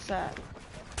pumps at?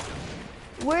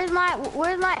 Where's my,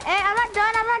 hey, I'm not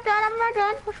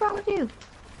done. What's wrong with you?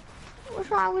 What's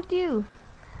wrong with you?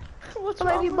 What's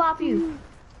What if you bop you?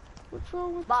 What's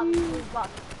wrong with Bop, you? bop.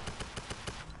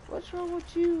 What's wrong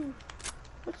with you?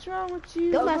 What's wrong with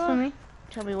you? Don't mess with me.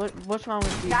 Tell me what's wrong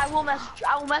with you? I will mess with you.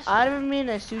 I will mess with I didn't mean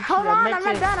to shoot you. Hold on, I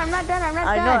meant I'm not to. done.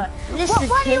 I know. Listen,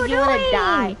 What are kid, you you wanna doing?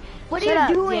 die. What Shut are up,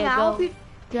 you doing? I Diego. hope you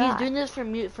He's die. doing this for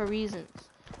reasons.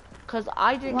 Cause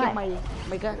I didn't Why? get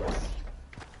my guns.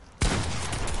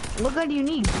 What gun do you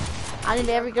need? I need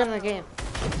every gun in the game.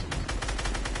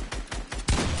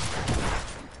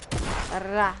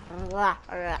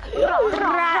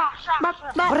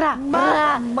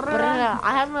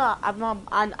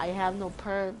 I have no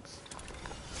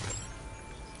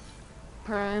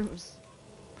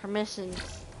permissions.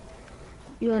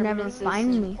 You'll never Permissions.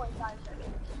 find me.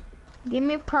 Give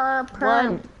me perm.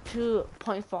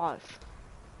 1.2.5.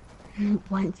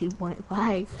 1,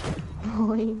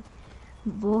 2.5.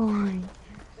 Boy.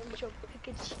 Get your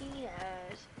Pikachu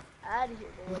ass out of here,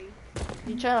 boy.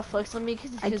 You trying to flex on me?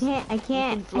 I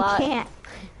can't. fly.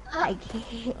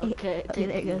 Okay, Okay,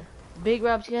 there you go. Big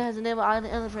Rob Chica has a name of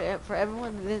island for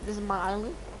everyone. This is my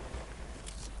island.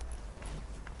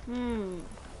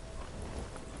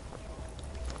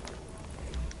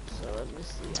 So let me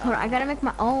see. Hold on, I gotta make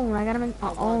my own. I want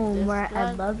where this I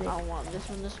one. love it. I want this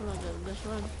one. I want this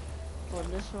one. I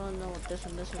want this one. I want this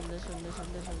one.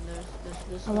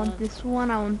 I want this one.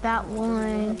 I want that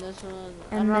one. This one.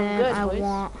 And then I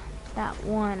want that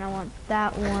one. I want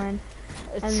that one.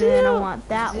 And then I want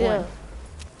that one.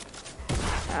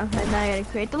 Okay, now I gotta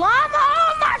create the llama.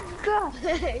 Oh my god! You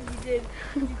did.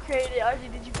 You created it.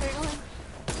 RJ, did you create one?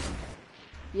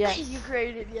 Yes. You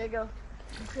created it, Diego.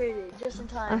 You created it just in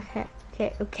time. Okay. Oh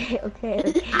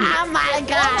my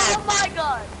god! Oh my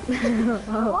god!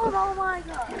 Oh my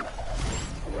god!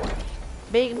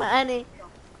 Big money.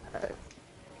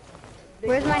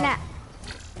 Where's my net?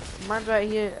 Mine's right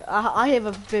here. I have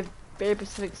a very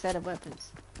specific set of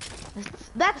weapons.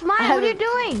 That's mine. What are you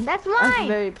doing? That's mine.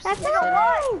 very That's specific.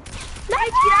 mine. Get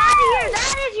out of here!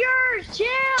 That is yours!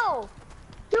 Chill!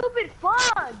 Stupid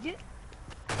fuck!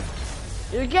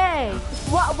 You're gay.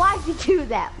 Why'd you do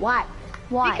that? Why?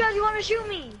 Because you want to shoot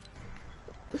me!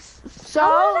 So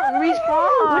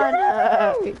respawn.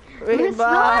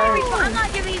 I'm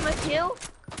not giving you a kill!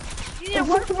 You need to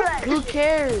work for that Who shit.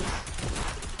 cares?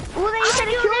 Well, then you should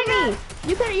have killed me.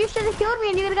 You should have killed me,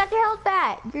 and you would have got your health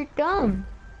back. You're dumb.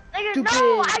 Nigga, Stupid.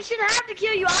 no! I shouldn't have to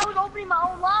kill you! I was opening my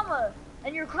own llama!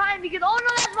 And you're crying because, oh no,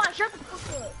 that's mine! Shut the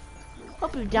fuck up!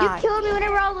 Hope you You die. killed me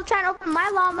whenever I was trying to open my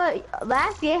llama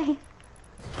last game.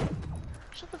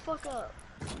 Shut the fuck up.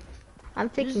 I'm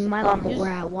taking Use- my llama use-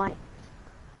 where I want.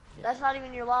 That's not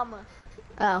even your llama.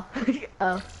 Oh.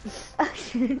 Oh.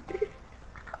 Dude,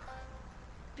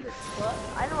 what?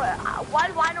 I know why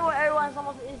do I know where everyone's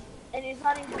llama is, and it's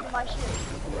not even my shit?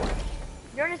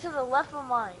 You're to the left of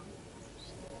mine.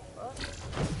 What?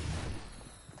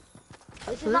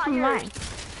 This is This not is yours. mine.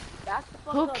 That's the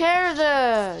fuck Who up.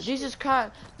 cares? Jesus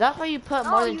Christ. That's why you put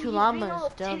more than 2 you llamas little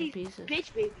down titty pieces.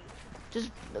 Bitch, baby.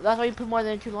 That's why you put more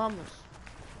than 2 llamas.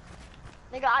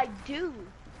 Nigga, I do.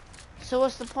 So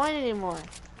what's the point anymore?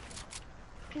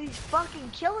 Cause he's fucking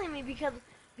killing me because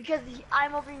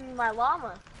I'm opening my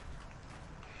llama.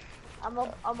 I'm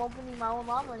opening my own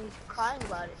llama and he's crying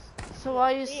about it. So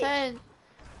why are you Bitch. saying?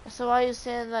 So why are you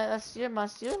saying that that's your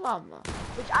llama?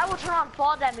 Which I will turn on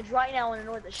fall damage right now and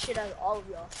annoy the shit out of all of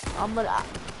y'all. I'm gonna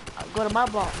go to my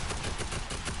block.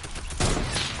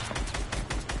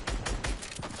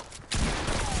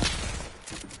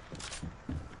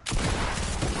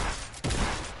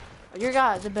 Your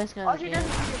guy is the best guy All in the she game. does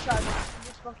is use your shotgun. You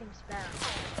just fucking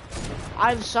spam.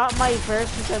 I've shot my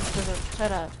first because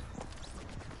shut up.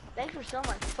 Thanks for stealing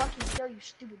my fucking kill, you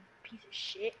stupid piece of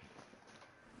shit.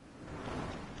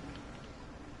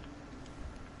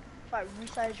 If I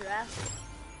resize your ass.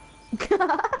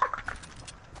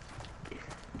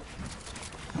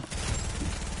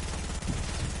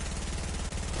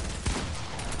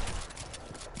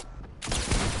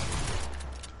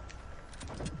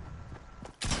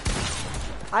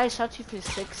 I shot you for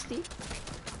 60.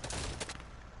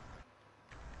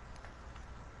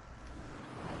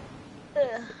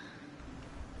 Ugh.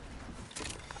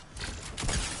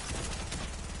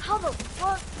 How the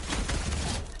fuck?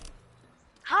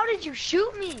 How did you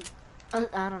shoot me?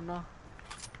 I don't know.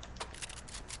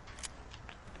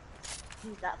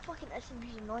 Dude, that fucking SMG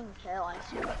is annoying as hell, I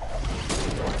swear.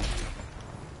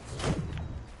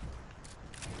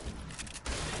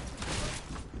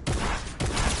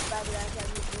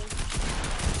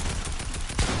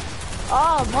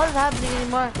 Oh, what is happening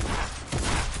anymore?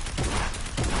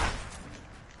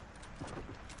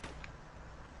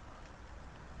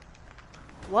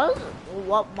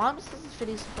 What mom says this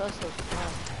video is supposed to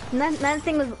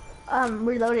Nothing was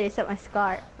reloaded except my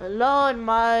scar. Lord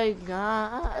my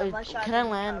god. Yeah, my Can shotgun I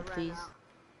just land got ran please? out.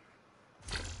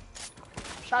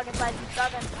 Shotgun, fight,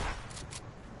 shotgun.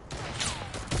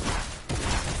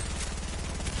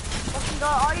 Fucking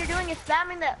god, all you're doing is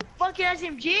spamming that fucking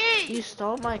SMG! You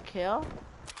stole my kill?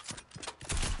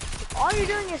 All you're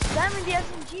doing is spamming the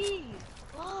SMG!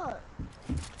 Fuck!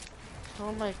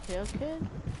 Stole my kill, kid?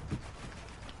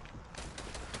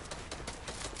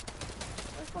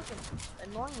 That's fucking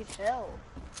annoying as hell.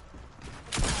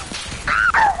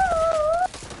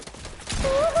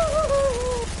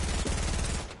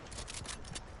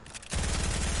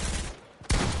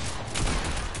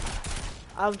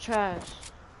 I'm trash.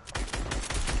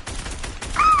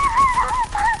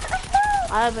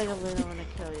 I haven't even win on a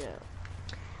kill yet.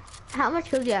 How much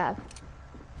kills do you have?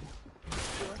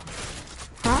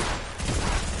 Huh?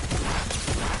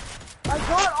 My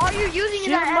god, all you're using is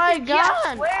Shoot that my SMG,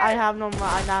 gun! swear. I have no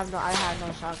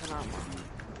shotgun ammo.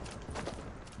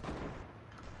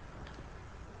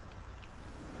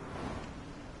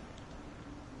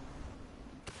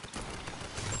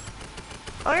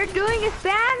 All you're doing is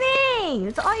spamming!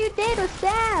 That's all you did was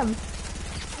spam!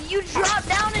 You dropped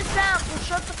down and spam, so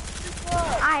shut the fuck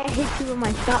up. I hit you with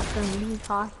my shotgun, what are you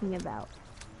talking about?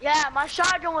 Yeah, my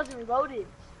shotgun wasn't reloaded.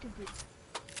 Stupid.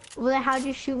 Well then how'd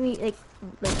you shoot me like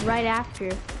right after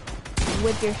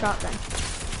with your shotgun?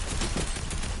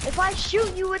 If I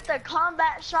shoot you with the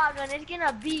combat shotgun, it's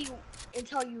gonna be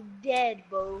until you dead,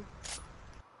 bro.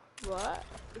 What?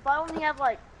 If I only have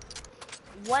like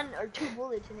 1 or 2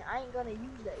 bullets in it, I ain't gonna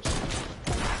use that shit.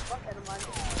 Fuck out of my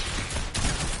head.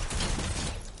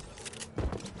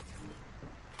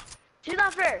 It's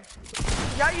not fair.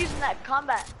 Y'all using that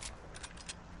combat.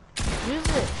 Use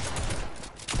it.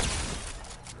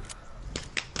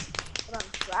 But I'm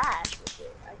trash with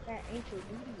it. I can't aim to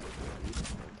duty with it.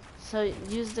 So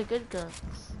use the good guns.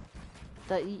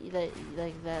 That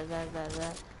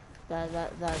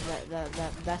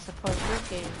supports your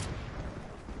game.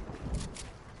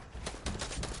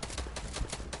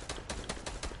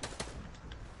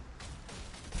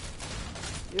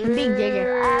 I'm being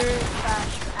digger.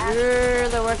 You're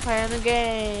the worst player in the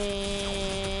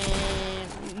game.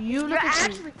 You You're look at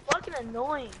actually fucking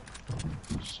annoying.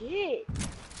 Shit.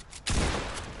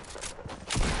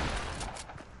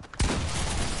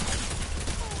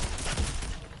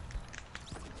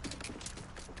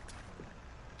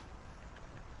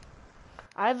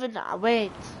 Ivan,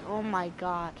 wait. Oh my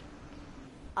god.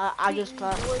 I just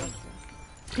got.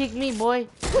 Pick me, boy.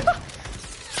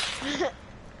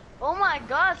 Oh my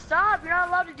god, stop! You're not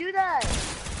allowed to do that!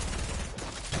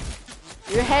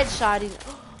 You're headshotting.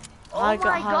 Oh my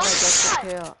god! Jesus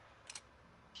Christ.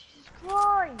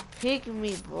 Christ! Pick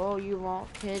me, bro. You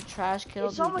won't kid trash kill.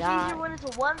 It's so much easier when it's a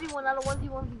 1v1, not a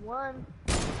 1v1v1.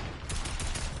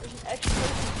 There's an extra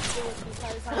person to do it the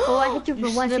entire time. Oh, I hit you for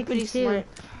 162. Snipe.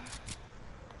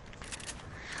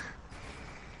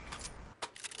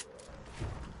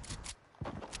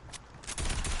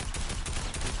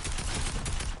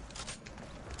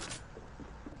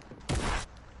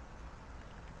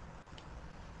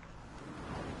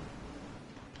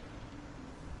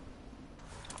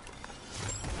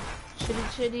 Chitty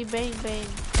chitty bang bang.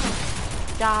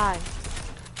 Die.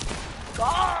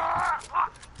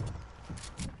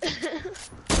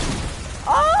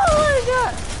 Oh my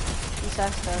god! He's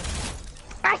that stuff.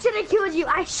 I should have killed you.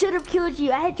 I should have killed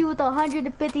you. I hit you with a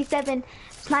 157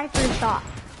 sniper shot.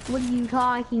 What are you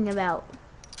talking about?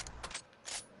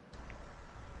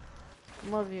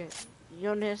 Come over here. You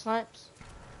don't hit snipes?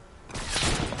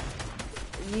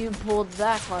 You pulled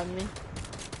back on me.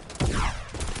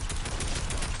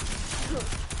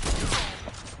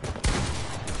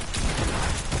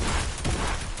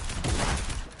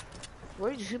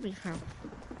 Where did you shoot me from?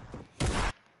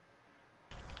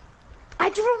 I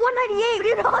drew 198. What are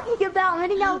you talking about? I'm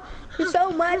hitting out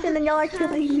so much and then y'all are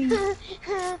killing me.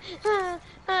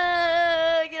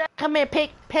 Come here, pig.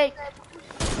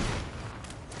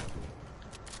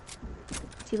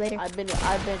 See you later. I've been.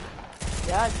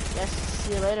 Yeah, yes,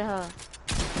 see you later, huh?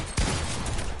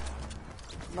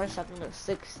 My second to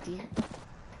 60.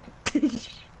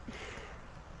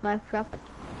 My prop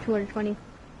 220.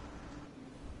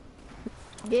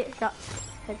 Get shot.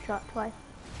 Headshot twice.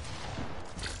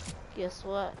 Guess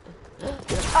what?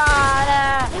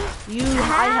 Ah, you,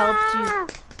 I helped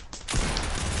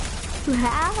you.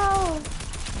 How?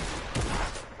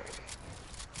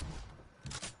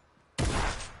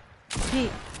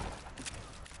 Pete.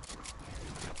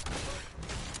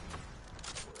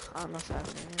 I don't know what's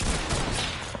happening here.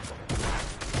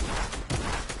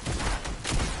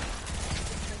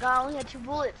 God, I only had 2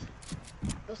 bullets.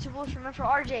 Those 2 bullets were meant for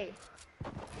RJ.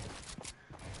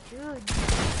 Dude,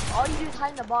 all you do is hide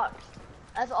in the box.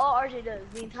 That's all RJ does.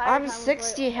 The entire time I'm we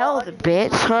 60 play, health, RJ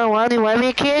bitch. Huh? Why do you want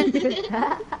me, kid? That's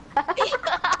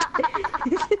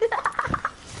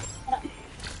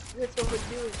what we're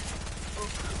doing.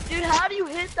 Dude, how do you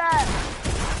hit that?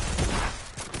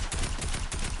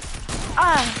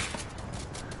 Ah!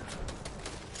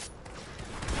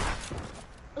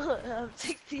 I'm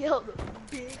 60 health,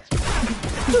 bitch.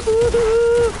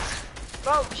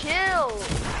 Bro, chill.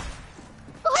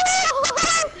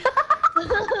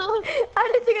 I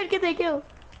didn't think I'd get that kill.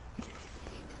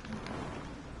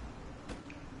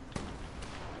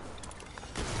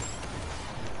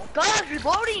 Oh God,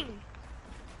 reloading.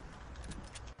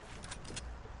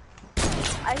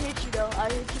 I hit you though. I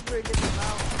hit you for a different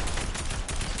amount.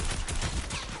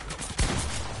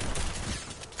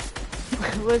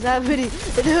 What's happening?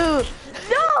 Dude!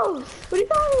 No! What are you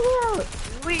talking about?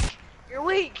 You're weak. You're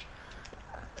weak.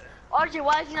 RJ,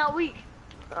 why is he not weak?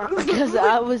 Because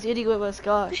I was eating with my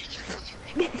scar.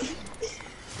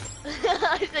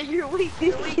 I said you're weak.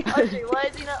 You're weak. RJ, why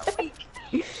is he not weak?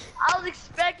 I was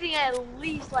expecting at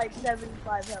least like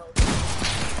 75 health.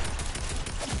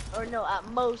 Or no, at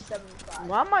most 75.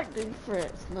 Why am I doing for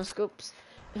it? No scopes.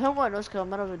 If I want no scope, I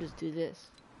might as well just do this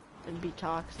and be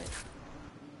toxic.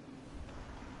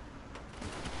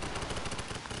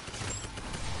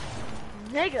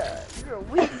 Nigga, you're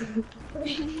weak.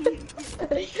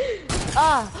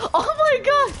 Ah! Oh my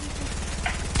god!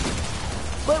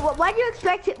 Wait, why do you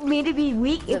expect me to be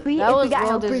weak if we That was got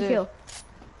well help per kill?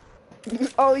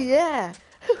 Oh yeah!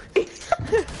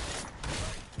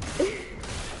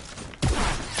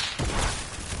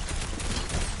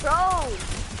 Bro!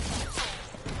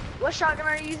 What shotgun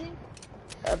are you using?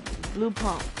 A blue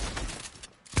pump.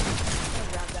 I'll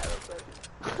grab that real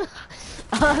quick.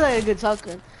 I like a good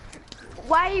shotgun.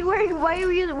 Why are you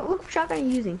using, what shotgun are you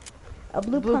using? A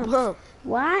blue pump.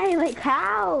 Why? Like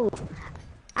how?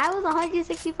 I was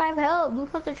 165 health. Blue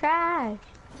pumps are trash.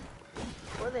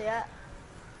 Where they at?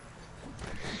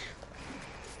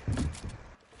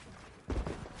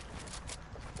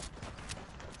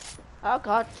 I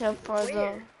got him for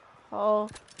the whole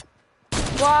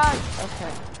squad.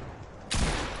 Okay.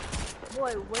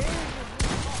 Boy, where is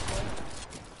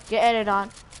the Get edited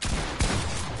on.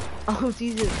 Oh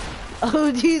Jesus.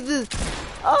 Oh Jesus.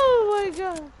 Oh my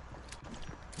god.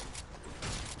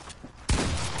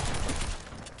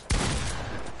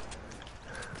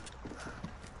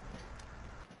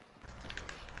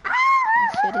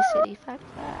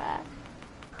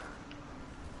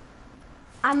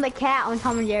 I'm the cat on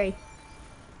Tom and Jerry.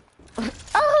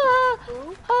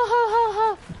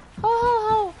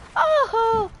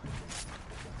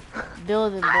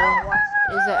 Building, bro.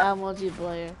 Is an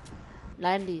multiplayer.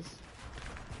 90s.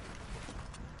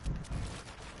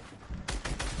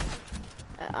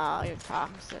 Oh, you're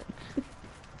toxic.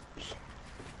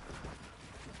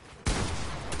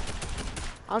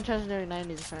 I'm transgendering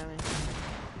 90s apparently.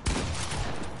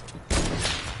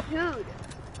 Dude,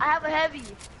 I have a heavy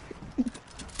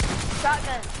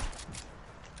shotgun.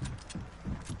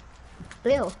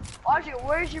 Ew. Archie,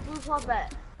 where's your blue pump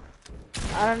at?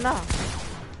 I don't know.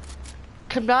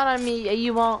 Come down on me,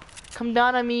 you won't. Come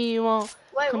down on me, you won't.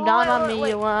 Come down on me,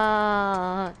 you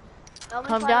won't.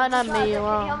 Come down on me, you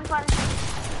won't.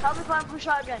 Help me find a blue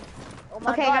shotgun. Oh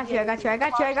my Okay, God, I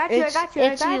got you.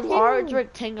 It's a large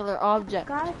rectangular object.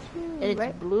 Got you. And it's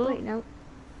Right. blue. Wait, no.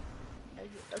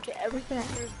 Okay, everything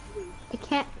here is blue. I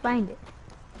can't find it.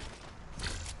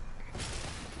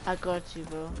 I got you,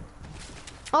 bro.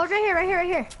 Oh, it's right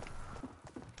here.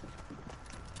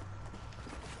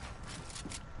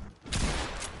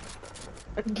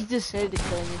 You just said to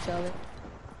killing each other.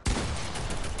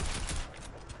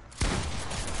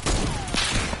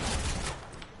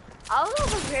 I was not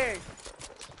prepared.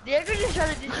 Diego just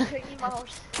tried to disrespect me my whole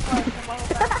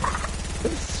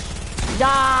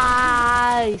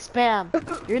Die! Spam!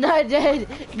 You're not dead!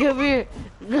 Come here!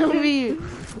 Come here!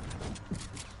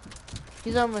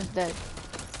 He's almost dead.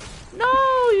 No,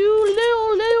 you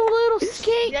little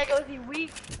skink! Diego, is he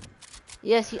weak?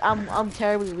 Yes, I'm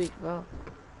terribly weak, bro.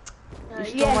 You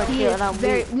stole Yes, my he kill is and I'm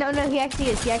very. weak. No, he actually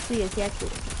is. He actually is. Nigga,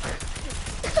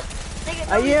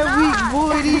 I no, he's am not. weak,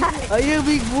 Woody! I am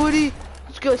weak, Woody!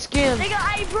 Let's go scam! Nigga,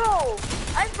 I'm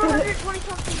 120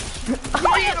 something.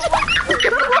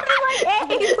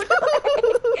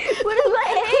 What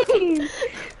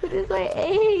is my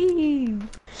aim?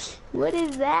 What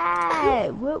is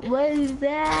that? What was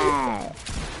that?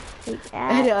 Like,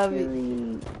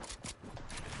 actually...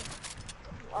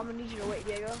 I'm gonna need you to wait,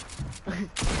 Diego.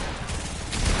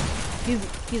 He's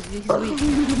weak.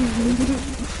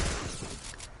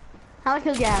 How much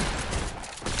kills you have?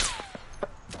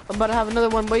 I'm about to have another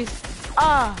one, boys.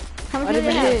 Ah! How much I kills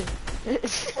you didn't have? hit.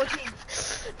 14.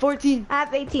 14. I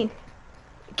have 18.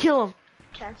 Kill him.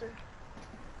 Cancer.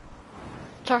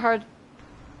 Try hard.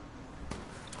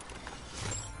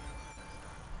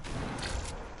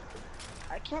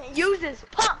 I can't use this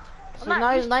pump. So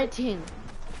now he's 19.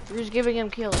 You're just giving him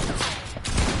kills. Shut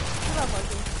up,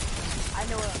 Archie. I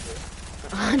know what I'm doing.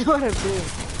 I know what I'm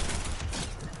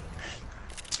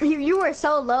doing. You were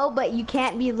so low, but you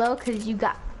can't be low because you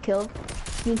got killed.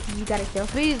 You got a kill.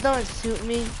 Please don't shoot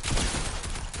me.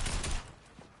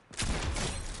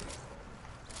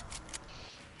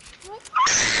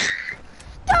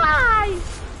 Die!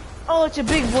 Oh, it's a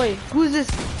big boy. Who's this?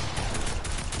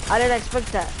 I didn't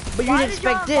expect that. But you Why didn't did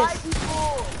y'all expect invite this.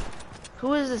 people?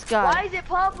 Who is this Why guy? is it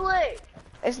public?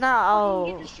 It's not.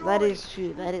 Fucking get Oh, destroyed. that is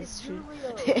true. That is true.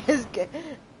 Julio. It's good.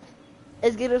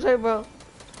 It's good to say, bro.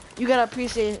 You gotta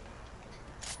appreciate it.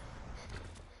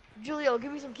 Julio,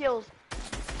 give me some kills.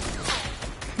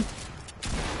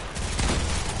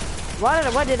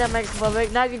 Why did that make it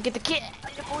public? Now you get the kid. I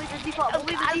can believe the default.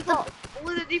 Believe the default.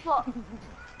 Believe the default.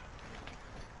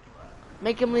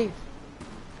 Make him leave.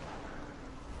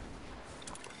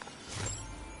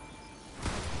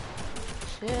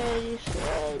 Shady.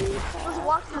 Let's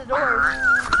walk through the door.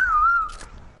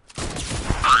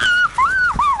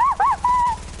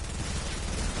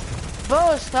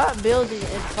 Bro, stop building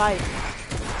and fight.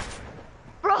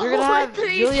 Bro, You're gonna have I'm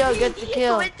 3 Julio HP. get the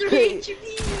kill. I'm at 3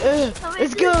 HP.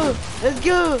 Let's go. Let's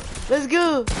go. Let's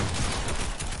go.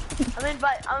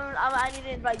 I need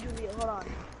to invite Julio. Hold on.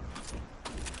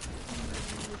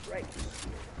 Right.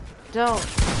 Don't.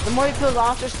 The more you kill the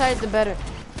ostracized, the better.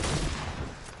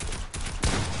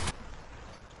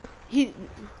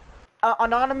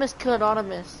 Anonymous killed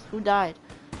Anonymous. Who died?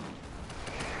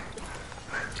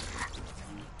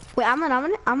 Wait, I'm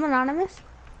anonymous?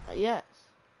 Yes.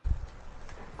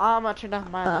 I'm gonna turn off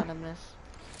my anonymous.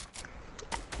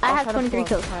 I I'll have try to 23 float.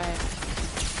 kills. Alright.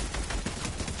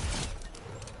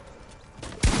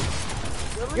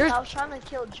 Really? I was trying to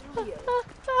kill Julio.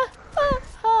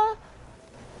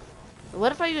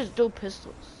 What if I use dual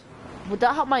pistols? Would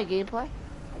that help my gameplay?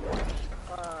 I don't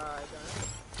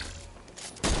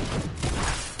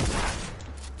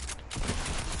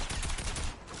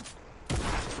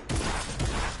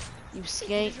You know.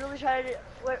 skank. Just really try to.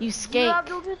 Wait, You do you have skank.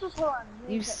 dual pistols? Hold on.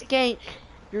 You skank.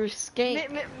 You're a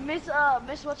skank.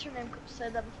 Miss what's her name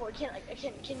said that before. Can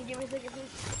you give me a second,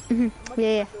 please?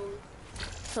 Yeah.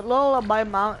 It's a lullaby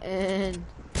mountain.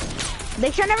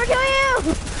 They should never kill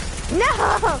you! No!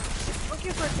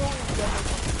 Looking for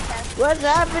goalies. What's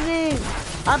happening?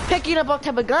 I'm picking up all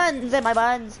type of guns in my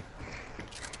buns.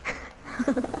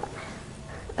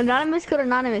 Anonymous killed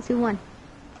Anonymous. Who won?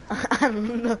 I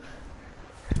don't know.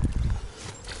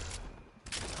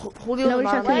 Julio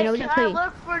Nobody's Anonymous. talking. Nobody's Can I talking.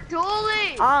 look for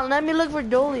goalies? Let me look for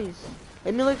dollies.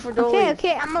 Let me look for dollies. Okay,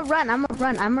 okay. I'm gonna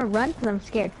run because I'm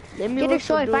scared. Let me Get look for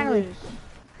destroyed finally. dollies.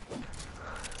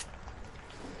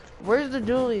 Where's the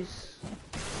dollies?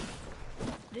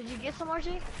 Did you get some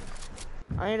RJ?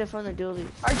 I need to find the dollies.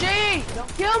 RJ, don't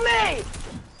kill me!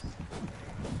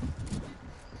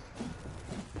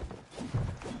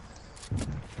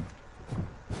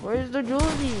 Where's the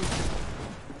dollies?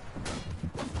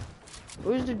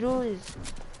 Where's the dollies?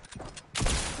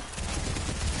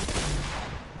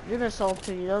 You're an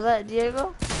assaulter, you know that,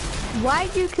 Diego?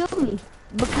 Why'd you kill me?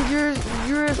 Because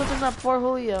you're assaulting that poor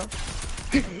Julio.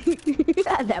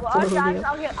 That Well, poor RJ,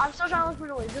 Julio. I'm still trying to look for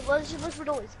goalies. Let's just look for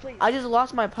goalies, please. I just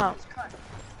lost my pump.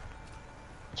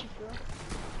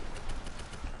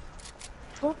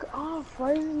 Fuck off,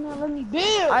 why isn't that letting me do?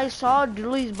 I saw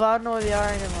dollies, but I don't know where they are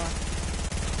anymore.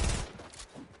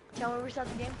 Can we restart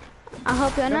the game? I'll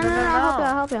help you. No, No, no, no,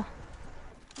 I'll help you.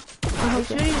 I'll You're help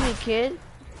you. shooting me, kid.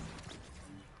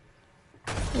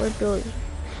 Where's Billy?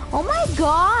 Oh my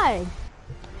god!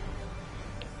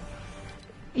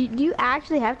 Do you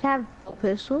actually have to have a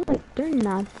pistol? Like, they're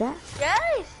not that.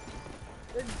 Yes!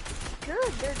 They're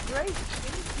good, they're great.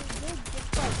 They're good.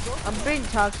 Just like, go I'm being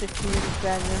toxic to you,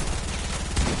 Daniel.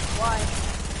 Why?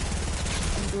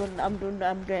 I'm doing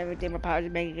everything my power to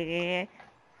make it.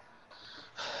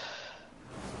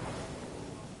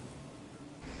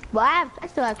 Well, I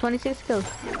still have 26 kills.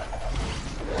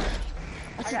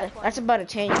 That's about to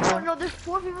change, Oh bro. no, there's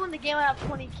 4 people in the game that have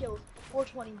 20 kills.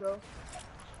 420, bro.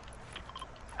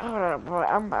 Hold on, bro.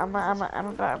 I'm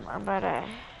about to.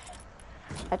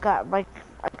 I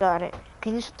got it.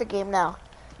 Can you stop the game now?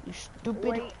 You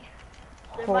stupid. Wait,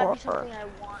 there might whore. be something I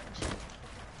want.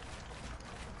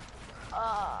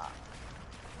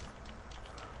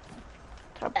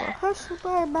 How should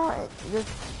I about it? I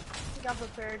think I'm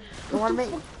prepared. You wanna make?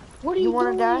 What are You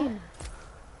wanna die?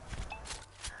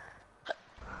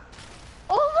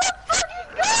 Oh my fucking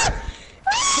god!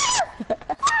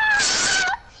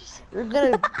 You're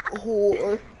gonna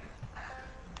whore.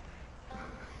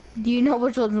 Do you know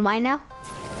which one's mine now?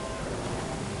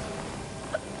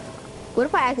 What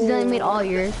if I accidentally made all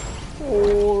yours?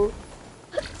 Whore.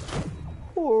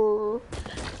 Whore.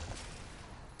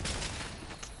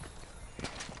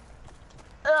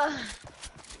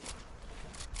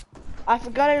 I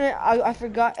forgot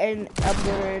an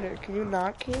obliterator. Can you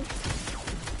not, kid?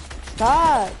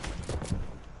 Stop.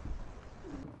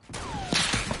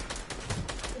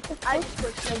 I just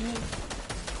pushed him.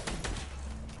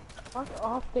 Fuck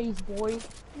off, face boy.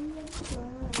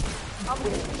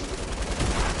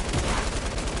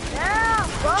 Yeah,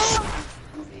 bro!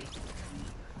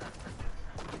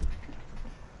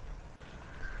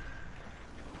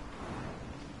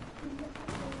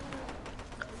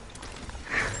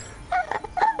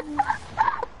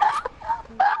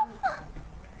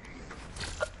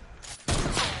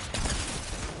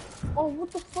 Oh,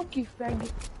 what the fuck, you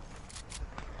faggot?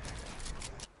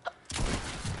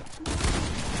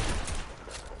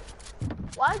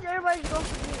 Why is everybody going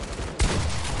for me?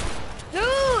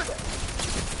 Dude!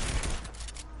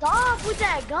 Stop with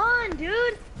that gun,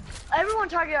 dude! Everyone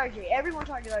target RJ. Everyone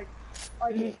target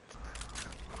RJ.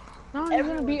 No, you're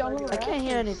gonna be all Everyone over I can't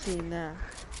hear anything now.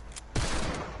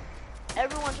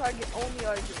 Everyone target only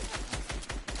RJ.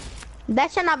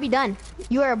 That should not be done.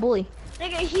 You are a bully.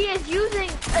 Nigga, he is using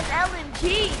an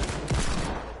LMG.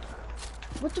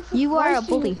 What the fuck? You are a Bryson,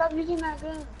 bully. Stop using that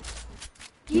gun.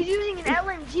 He's using an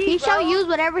LMG, He bro. shall use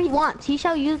whatever he wants. He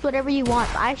shall use whatever he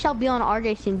wants. I shall be on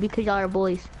RJ's team because y'all are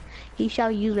bullies. He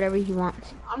shall use whatever he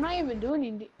wants. I'm not even doing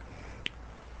anything.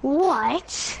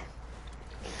 What?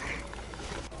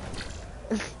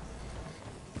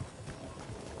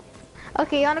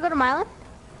 Okay, you wanna go to Milan?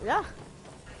 Yeah.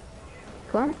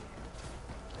 Come on.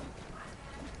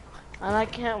 And I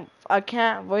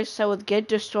can't voice that with get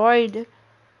destroyed.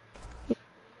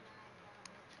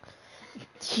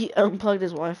 He unplugged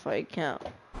his Wi-Fi account.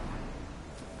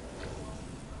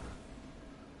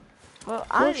 Well,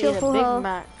 I Full need shield, a full Big health.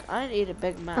 Mac. I need a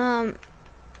Big Mac.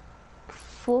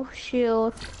 Full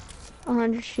shield,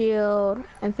 100 shield,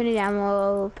 infinite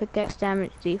ammo, pickaxe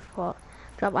damage default,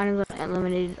 drop items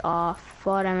unlimited off,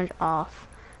 fall damage off,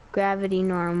 gravity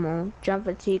normal, jump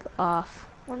fatigue off.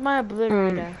 Where's my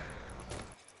obliterator?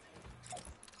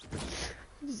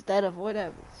 Instead of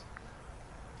whatever.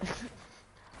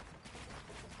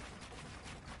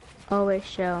 Always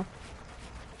show.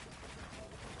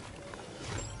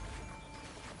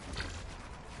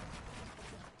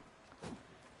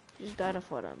 just died of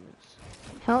what I missed.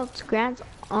 Health grants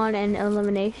on an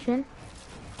elimination.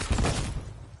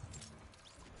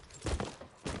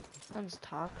 Sounds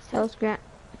toxic. Health grant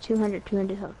 200,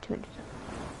 200 health, 200 health.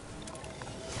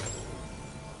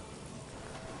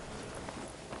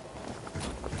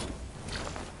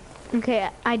 Okay,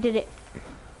 I did it.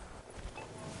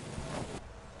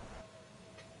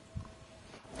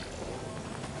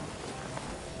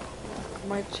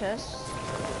 My chest.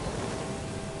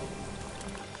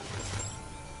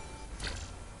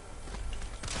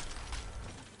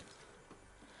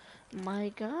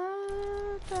 My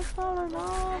God, they're falling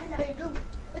off.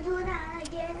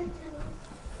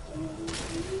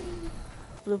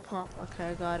 Blue pump. Okay,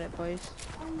 I got it, boys.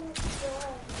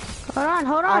 Hold on,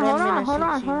 hold I on, didn't hold mean on, to hold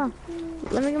on, shoot hold on.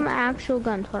 Let me get my actual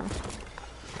guns, hold on.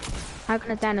 How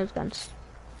can I Thanos guns?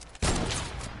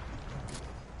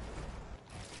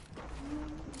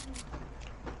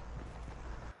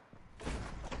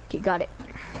 Okay, got it.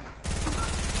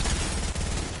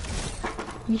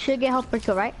 You should get help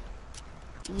kill, right?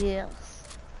 Yes.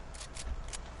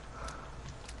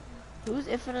 Who's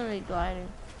infinitely gliding?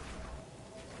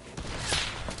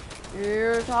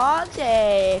 You're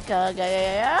toxic.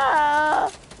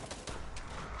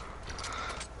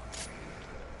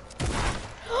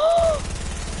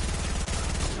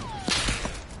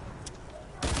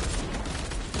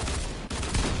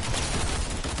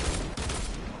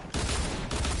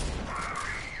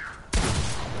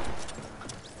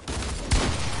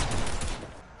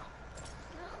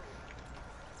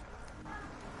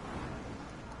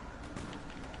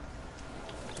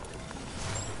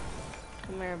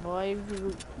 Come here, boy.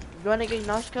 You wanna get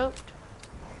no scoped?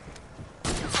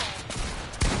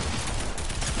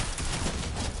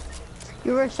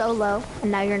 You were so low,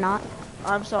 and now you're not.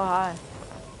 I'm so high.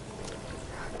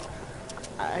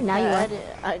 Now you are.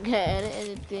 I can't edit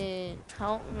anything.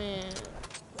 Help me.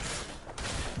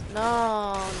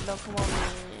 No, don't come on me.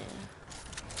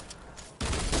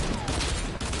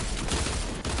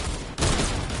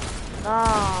 No.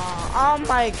 Oh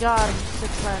my God, I'm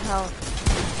 6-9 health.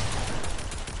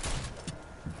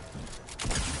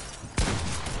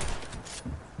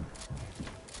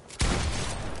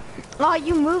 Oh,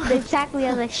 you moved exactly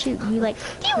as I shoot. You like.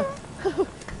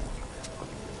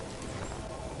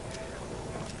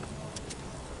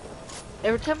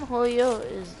 Every time Julio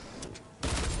is...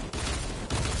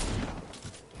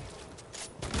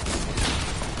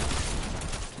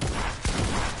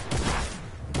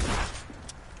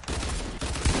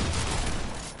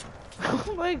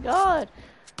 Oh my God.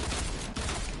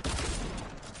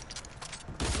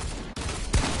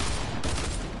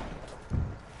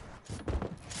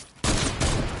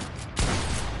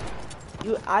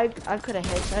 I could have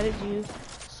headshotted you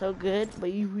so good,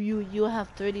 but you have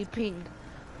 30 ping.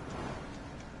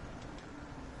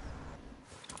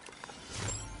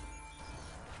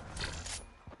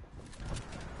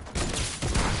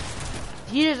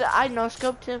 I no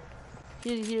scoped him.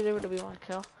 He did everybody want to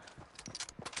kill.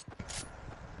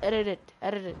 Edit it,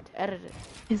 edit it, edit it.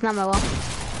 It's not my wall.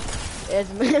 It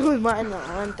was mine the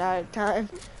one time.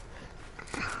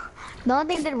 The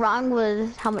only thing that did wrong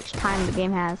was how much time the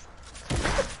game has.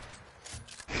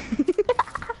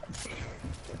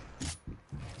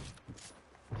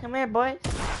 Come here, boys.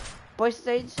 Boy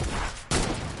stage.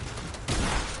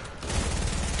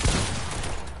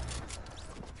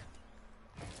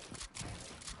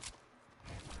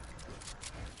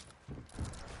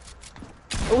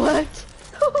 What?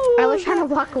 I was trying to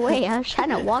walk away. I was trying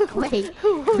to walk away.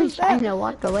 I was trying to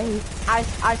walk away.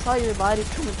 I saw your body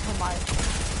coming from my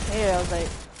hair. I was like,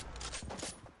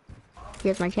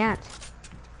 Here's my chance.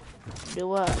 do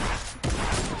what?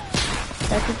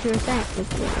 That's what you were saying. Let's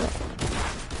do it.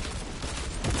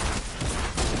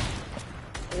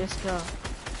 Let's go.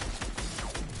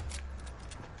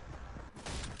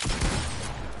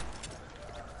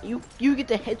 You get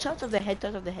the headshots of the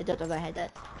headshots of the headshots of the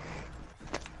headshots.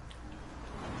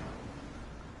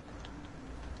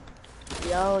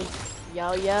 Yo,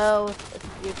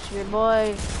 it's your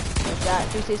boy. I got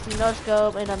 360 no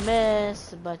scope and a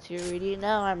miss, but you already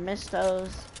know I missed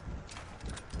those.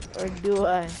 Or do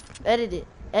I? Edit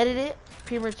it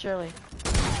prematurely.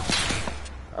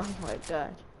 Oh my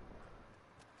God.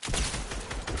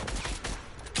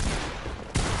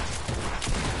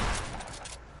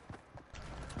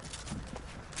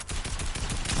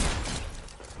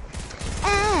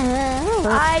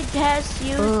 I guess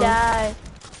you die.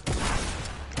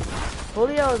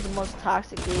 Julio is the most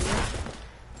toxic gamer.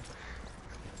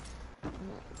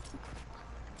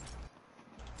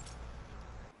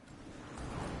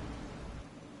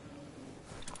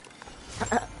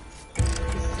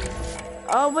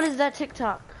 Oh, what is that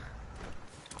TikTok?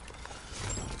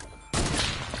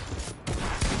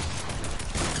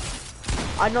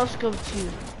 I know scope too.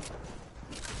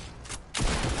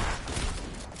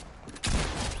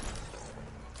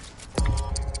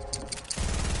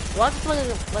 What's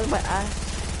like my ass?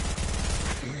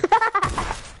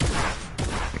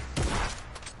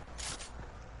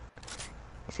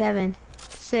 7,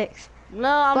 6, No,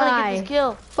 I'm gonna get 5, this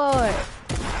kill. 4,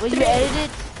 When you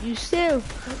edited, you 2,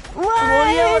 1.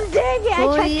 Julio- Dang it,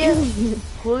 I tried killing you.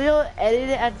 Julio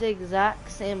edited at the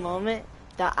exact same moment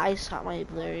that I shot my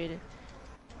obliterated.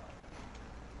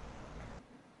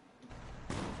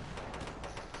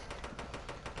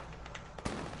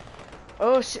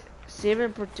 Oh shit,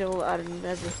 Steven Portillo added me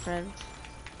as a friend.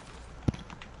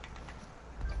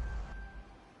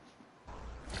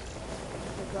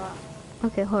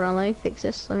 Okay, hold on, let me fix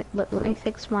this. Let me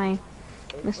fix my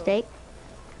mistake.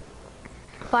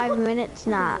 5 minutes,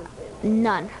 none.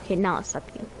 Okay, now it's up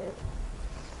you.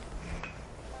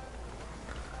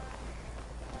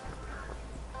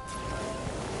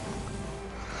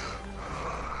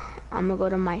 I'm gonna go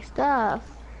to my stuff.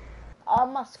 Oh,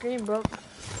 my screen broke.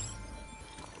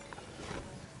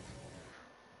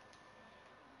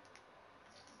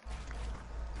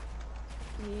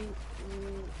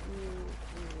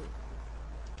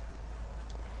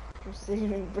 I'm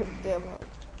saving break them up.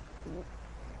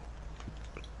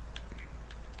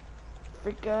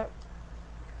 Freak out.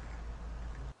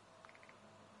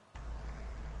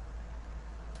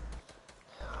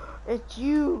 It's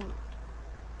you.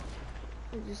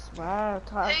 You just smile,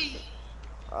 talk. Hey,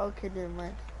 Okay, never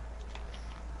mind.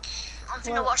 I'm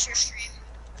finna watch your stream.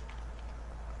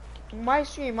 My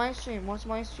stream. What's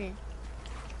my stream?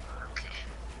 Okay.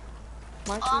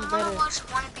 My I'm stream's gonna better. watch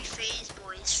Wannabe Phase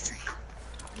Boy's stream.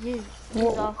 He's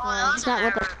Whoa. Oh, offline. He's not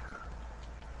with us.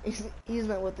 He's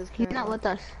not with us. He's not currently. with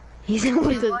us. He's not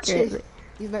with us. watch currently.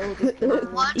 He's not with us.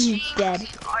 currently. Watching He's dead.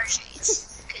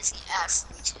 RJ's, because he asked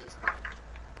me to.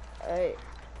 Alright.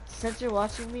 Since you're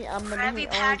watching me, I'm gonna Krabby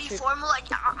hit Patty only trick. formula.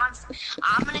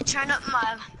 I'm gonna turn up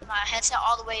my headset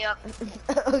all the way up.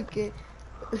 Okay.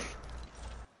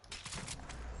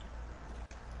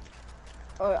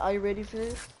 Alright, are you ready for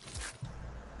this?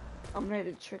 I'm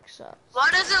ready to trick shot. Why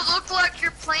does it look like you're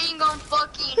playing on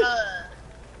fucking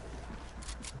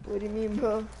What do you mean,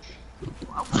 bro?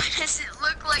 Why does it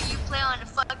look like you play on a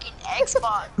fucking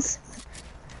Xbox?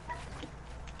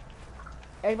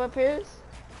 Everybody pairs?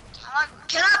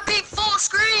 Can I be full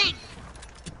screen?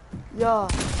 Yeah.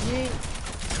 Yeet.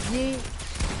 Yeet.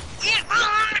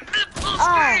 Full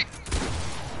Ah. screen.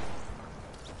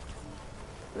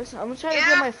 Listen, I'm gonna try to Yeah.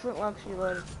 get my flintlock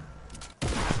reloaded.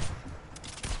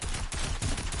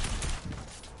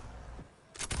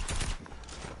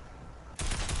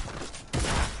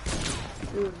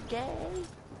 Okay.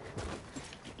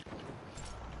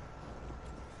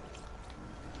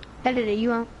 Edit it, you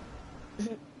won't. Yeah.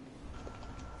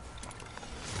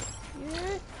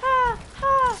 Ha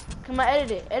ha. Come on,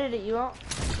 edit it, you won't.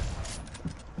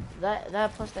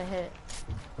 That plus the hit.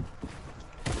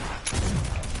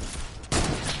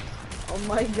 Oh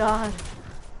my god.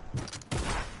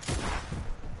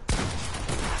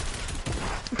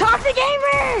 Toxic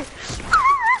Gamer!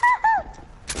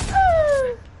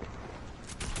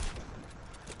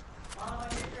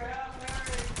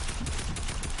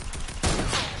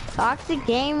 Toxic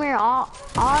Gamer, all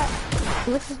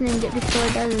what's his name get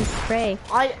destroyed doesn't spray.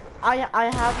 I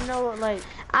have no like.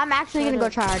 I'm actually gonna go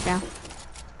try hard now.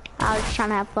 I was trying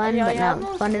to have fun, Yeah, but yeah,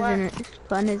 no, I'm fun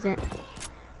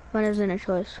almost isn't a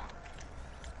choice.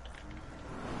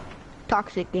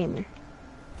 Toxic Gamer.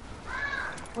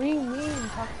 What do you mean,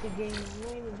 toxic gaming? You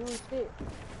ain't even doing shit.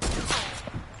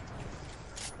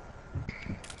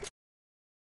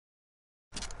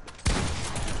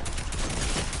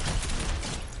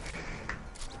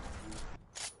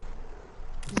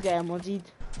 This guy emojied.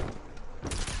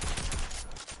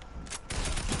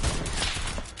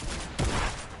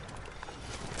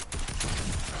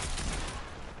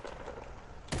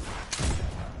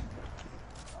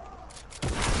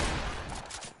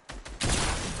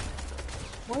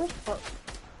 What the fuck?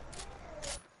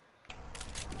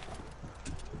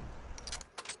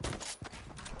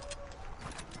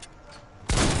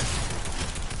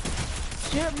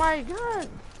 Shoot my gun.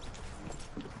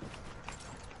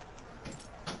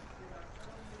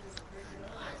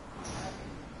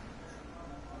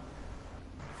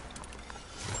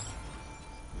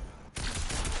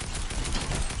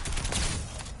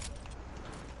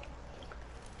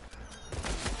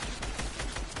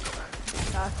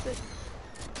 Toxic.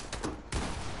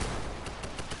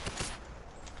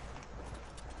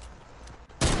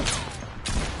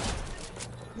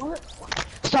 What?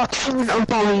 Stop shooting on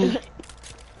Polly.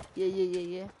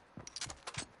 Yeah.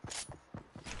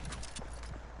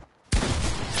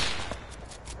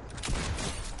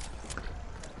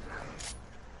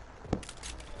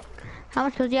 How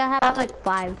much kills do you have? I have like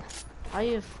 5. I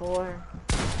have 4.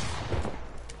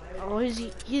 Oh,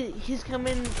 he's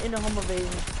coming in a home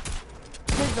invasion.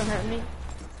 Please don't hurt me.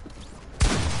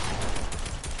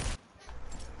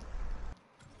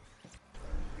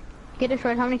 Get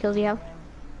destroyed. How many kills do you have?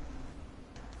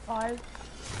 5.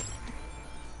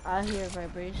 I hear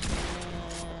vibration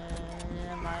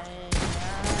in my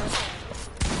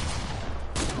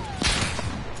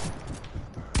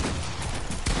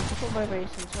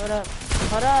vibrations. Hold up.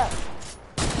 Hold up.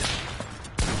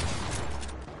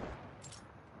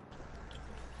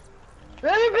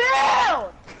 Let me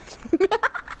build!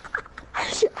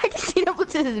 I just seen him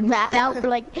with his map out for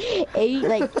like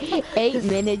 8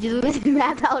 minutes, just with his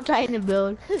map out trying to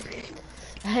build.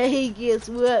 Hey, guess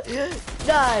what?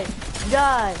 Die.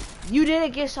 Die. You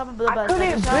didn't get something about I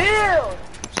couldn't build!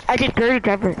 I did 30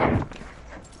 damage.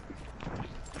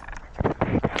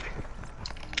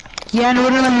 Yeah, no,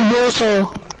 let me build,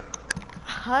 so.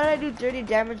 How did I do 30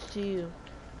 damage to you?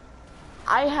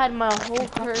 I had my whole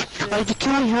cursor. Why'd you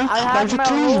kill me, huh? I had my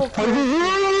whole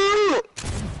cursor.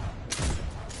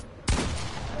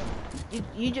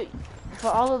 You just, for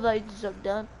all of that, you just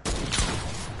done.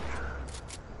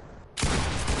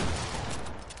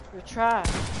 You try.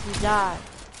 You die.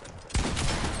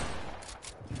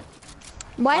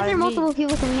 Why is Why there me? multiple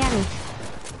people coming at me?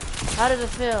 How did it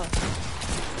feel?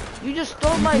 You just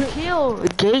stole my kill.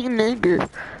 Gay nigger.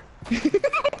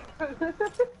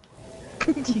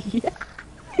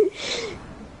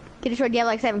 Get destroyed. You have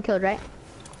like 7 kills, right?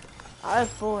 I have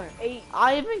 4. 8.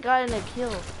 I haven't gotten a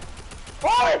kill.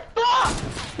 Oh, stop!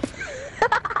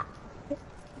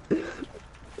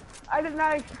 I did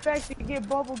not expect to get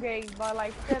bubble gamed by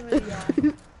like 7 of y'all.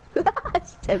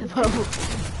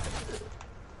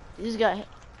 You just got hit.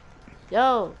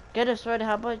 Yo, get a sword.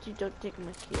 How about you don't take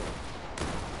my kill?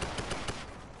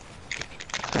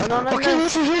 Oh, no, no, Okay, no.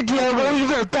 this is your deal, bro. You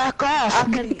better back off.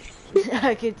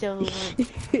 I can tell who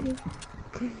won.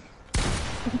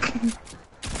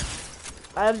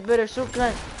 I have better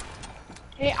shotgun.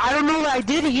 Hey, I don't know what I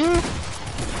did to you.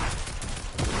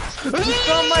 You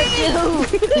stole my kill.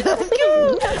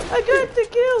 I got the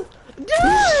kill.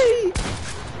 Die!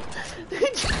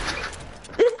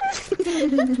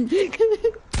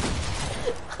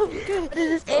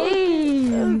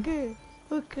 Okay.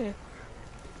 Okay.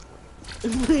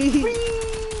 Please.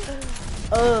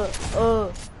 Oh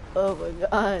my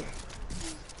god.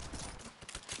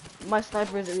 My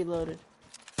sniper isn't reloaded.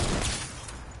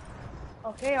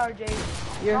 Okay, RJ.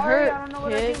 You're Sorry, hurt, I don't know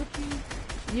what I kid.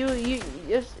 did with you. You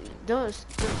just don't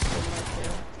steal my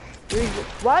kill.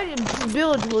 Why did you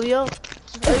build, Julio?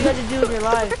 That's all you got to do in your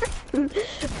life.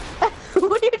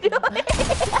 What are you doing?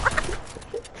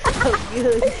 Oh,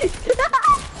 good.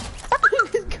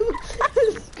 Let's go.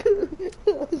 Let's go.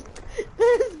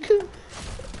 Let's go.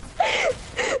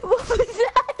 What was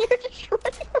that? You're just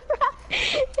running around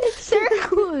in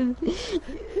circles.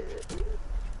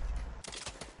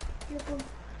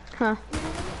 Huh?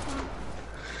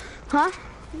 Huh?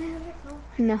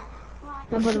 No.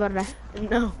 No puedo guardar.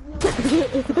 No.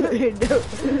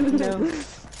 No.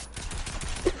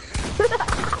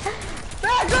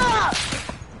 Back up!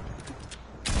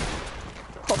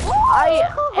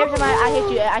 Every time I hit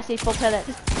you, I say full pellets,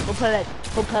 full pellets,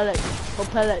 full pellets, full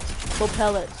pellets, full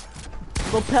pellets,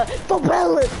 full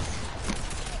pellets.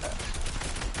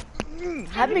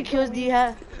 How many kills do you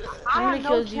have? How many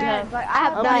kills do you have? I I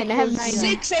have How 9. many I have kills 9. do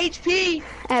you have? 6 HP.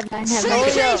 I have 9. I have 9.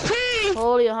 6 Julio. HP.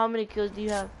 Julio, how many kills do you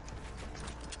have?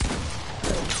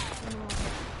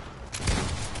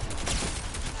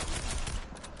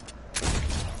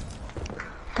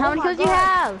 How many kills do you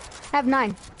have? I have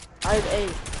 9. I have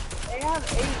 8. They have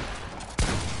 8.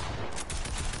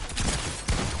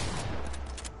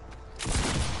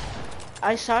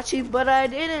 I shot you, but I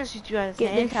didn't shoot you at the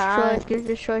same time. Get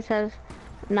destroyed has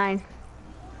 9.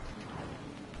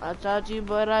 I shot you,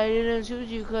 but I didn't shoot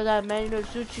you because I meant to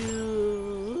shoot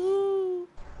you.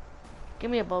 Give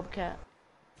me a bobcat.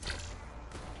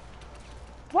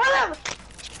 Whatever!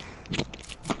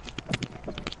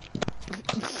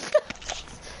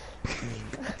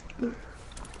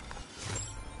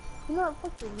 You know what,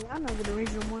 fuck with me. I'm not gonna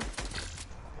read no more.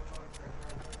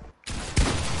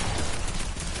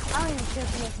 I don't even care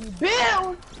if you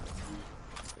build!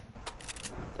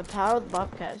 The power of the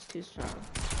bobcat is too strong.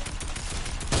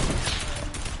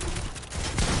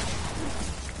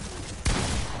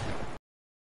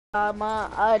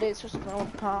 I did switch to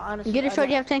power, honestly. Get destroyed.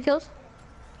 You have 10 kills.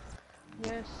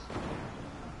 Yes.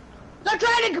 Stop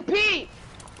trying to compete!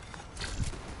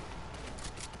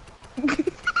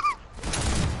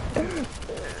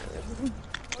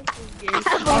 I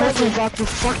hope you got the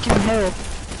fucking help.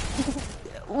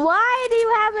 Why do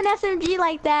you have an SMG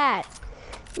like that?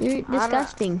 You're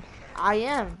disgusting. I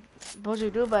am. What you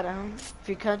do about it, huh?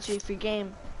 Free country, free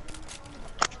game.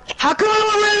 How come I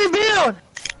don't really build?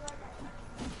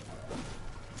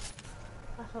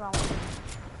 That's what I want.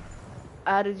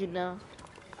 How did you know?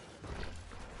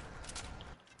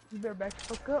 You better back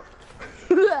the fuck up.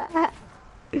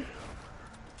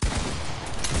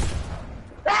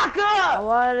 Back I up!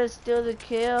 wanted to steal the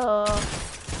kill.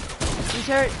 He's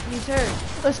hurt. He's hurt.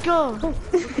 Let's go.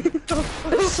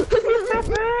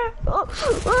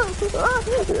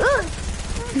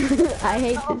 I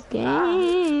hate this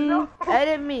game.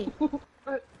 Edit me.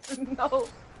 No.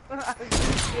 I'm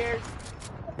too scared.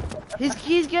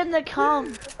 He's getting the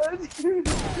calm. I'm too scared.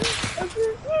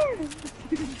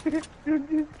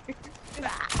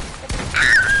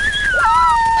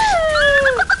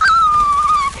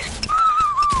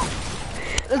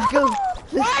 Let's go.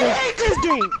 Let's I go. hate this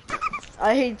game.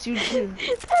 I hate you too.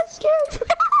 That's scary.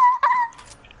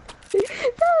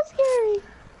 That was scary.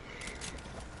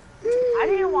 I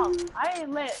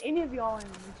didn't let any of y'all in,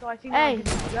 so I think Hey,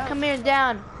 come here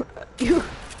down. You.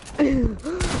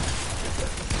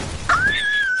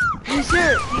 He's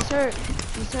hurt. He's hurt.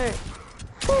 He's hurt.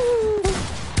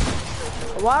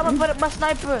 Why am I putting my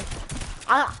sniper?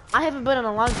 I haven't been in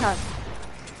a long time.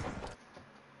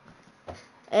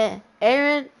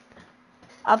 Aaron,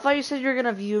 I thought you said you were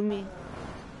gonna view me.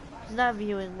 He's not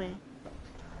viewing me.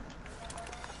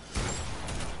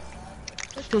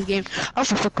 This game. I'm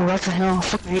so fucking rough as hell. I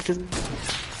fucking hate this game.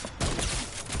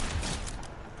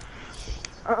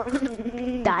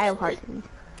 Dial heart.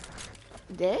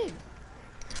 Dang.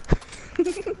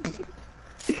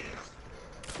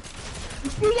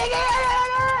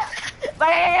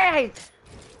 Bang!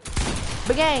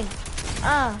 Bang!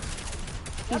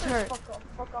 He's hurt.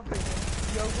 Fuck off,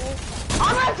 Yogo.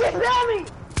 I'm not just me!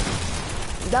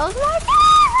 That was my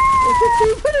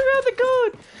You put around the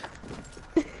code.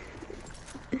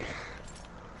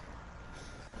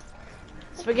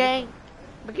 Spaghetti.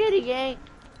 Spaghetti gang.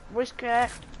 Where's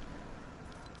crack?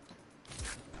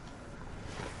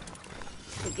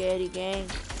 Spaghetti gang.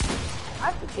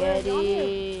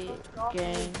 Spaghetti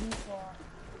gang.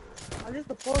 I'm just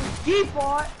a police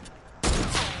default.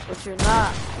 But you're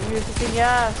not. You're kicking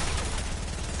ass.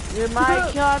 You're my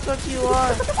cat, what you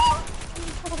are.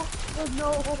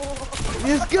 No.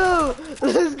 Let's go.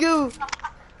 Let's go.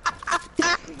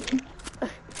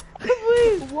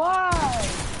 Please. Why?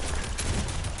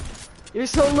 You're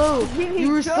so low. Give me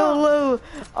You were so jump. low.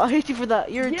 I'll hit you for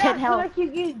that. You're a 10 Yeah, health. I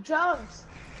keep getting jumps.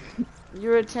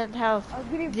 You're a 10 health. I'm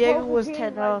getting Diego bubble was game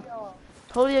 10 right health. now.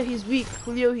 Julio, he's weak.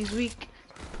 Julio, he's weak.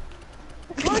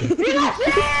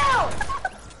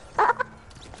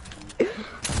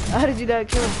 How did you not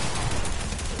kill him?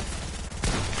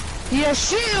 Yeah,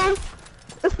 shield.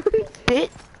 Hit?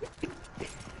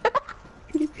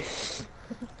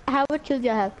 How much kills do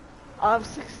you have? I'm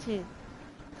 16.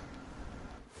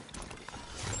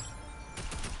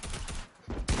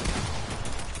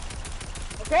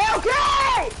 Okay,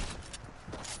 okay!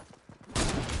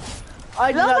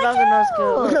 I did not, that was a no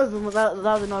skill. That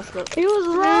was a no skill. He was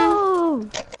low.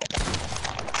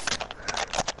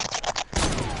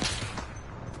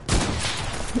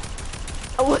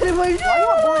 What am I doing? Why you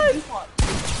want board default?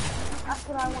 That's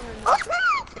what I want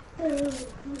to know.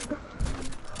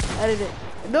 Edit it.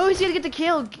 No, he's gonna get the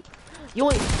kill. You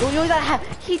only gotta have.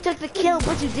 He took the kill,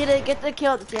 but you didn't get the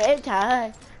kill at the same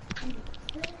time.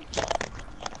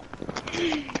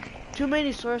 Too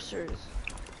many sorcerers.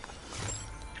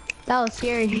 That was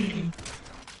scary.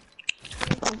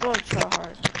 I'm going to try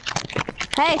hard.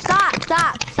 Hey, stop,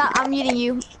 stop, stop. I'm muting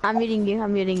you. I'm muting you.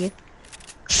 I'm muting you.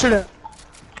 Shut up.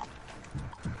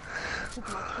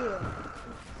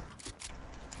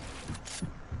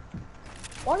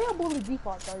 Why do y'all bully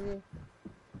defaults, are you?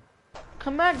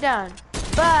 Come back down.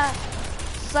 Bye.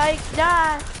 Psych,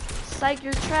 die. Psych,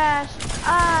 you're trash.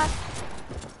 Ah.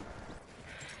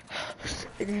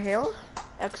 Inhale.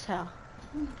 Exhale.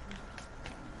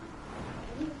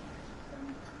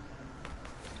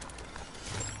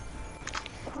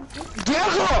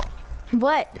 Diego!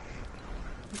 What?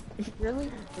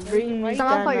 Really? Bring me It's not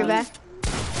my down fault you're now. bad.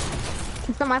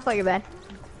 It's not my fault you're bad.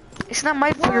 It's not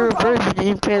my fault you're a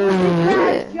virgin.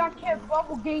 Y'all kept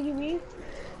bubble gaming me.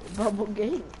 Bubble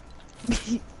game.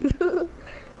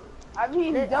 I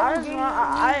mean, I double just gaming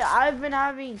want, me. I've been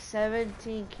having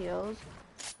 17 kills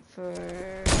for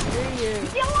 3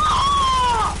 years.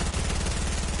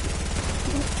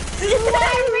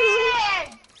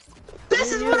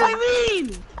 This is what I mean!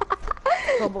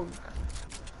 Bubble.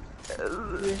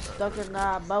 You're stuck in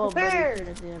that bubble, but you couldn't do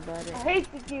anything about I it. hate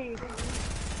the game.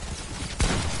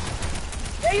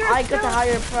 I got the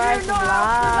higher price. no,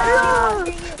 Wow.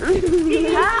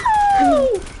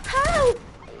 How?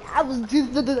 I was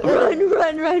just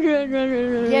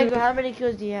Run. Diego, how many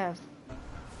kills do you have?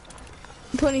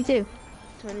 22.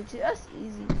 22. That's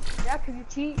easy. Yeah, cause you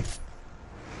cheat.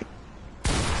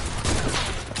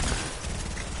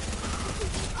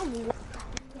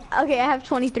 Okay, I have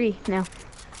 23 now.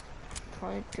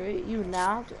 23. You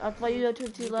now? I thought you had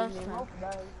 22 last time.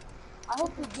 I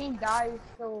hope the game dies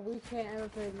so we can't ever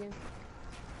play it again.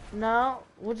 No,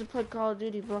 we'll just play Call of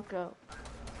Duty Black Out.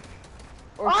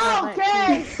 Or Oh,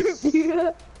 Fortnite.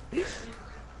 okay!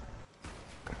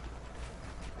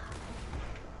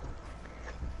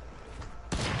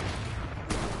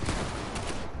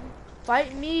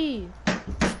 Fight me!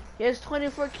 He has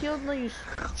 24 kills now, you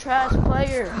trash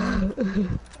player.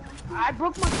 I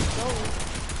broke my scope.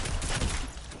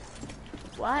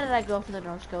 Why did I go for the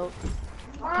no scope?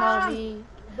 Ah, Tell me.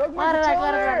 broke my Why did I go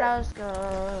controller. to the no scope?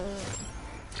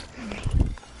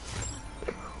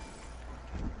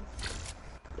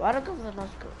 Why did I go for the no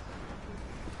scope?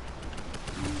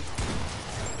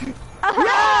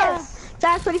 Yes! So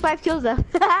I have 25 kills though.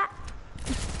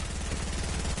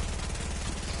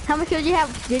 How much kills do you have?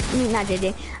 Not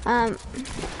JJ.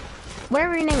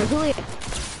 Whatever your name is, Julio.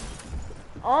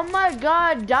 Oh my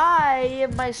god, die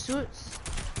in my suits.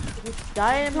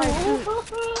 Die in my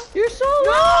suits. You're so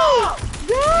low!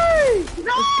 Die!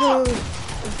 Let's go.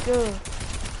 Let's go.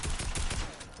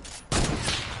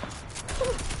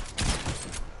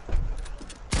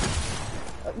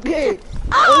 Okay.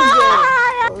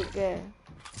 Okay.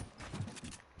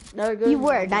 Now we're going. You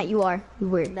were, not you are. You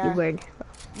were. Nah. You were.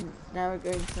 Now we're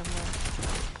going somewhere.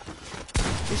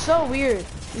 You're so weird.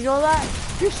 You know that?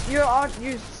 You're special.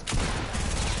 You're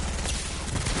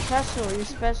special. You're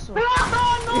special.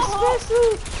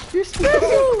 You're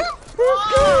special. Let's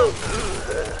go.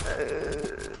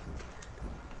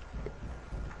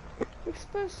 You're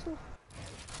special.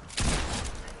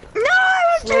 No,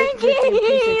 I'm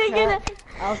drinking.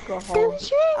 Alcohol. I'm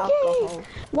drinking. Alcohol.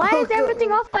 Why is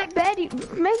everything off my bed? You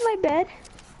make my bed.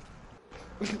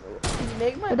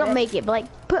 Make my Or don't bed. make it, but like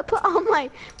put all my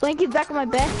blankets back on my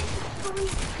bed.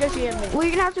 Because you have me. Well,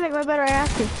 you're gonna have to make my bed right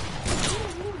after.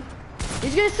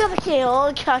 He's gonna suffocate all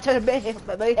the couch on the bed.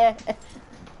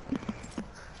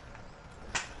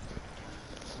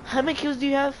 How many kills do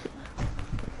you have?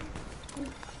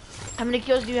 How many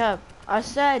kills do you have? I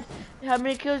said, how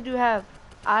many kills do you have?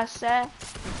 I said,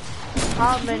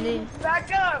 how many?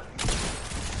 Back up!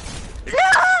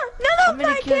 How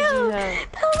many kills do you have?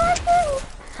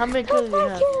 How many kills do you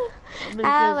have? How many I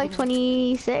have kills like do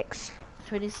you 26. have?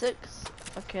 26?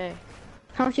 Okay.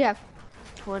 How much you have?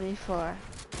 24.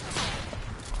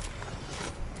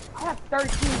 I have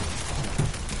 13.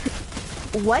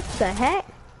 What the heck?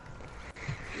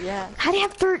 Yeah. How do you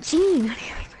have 13?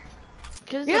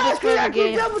 Because Yeah, it's the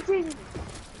game. double team.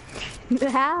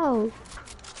 How?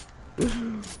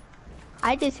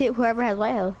 I just hit whoever has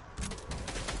white health.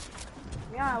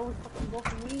 Yeah, it was fucking go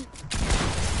for me.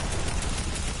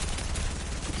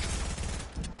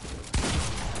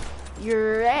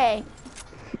 You're right.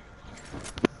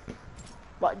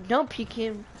 But don't peek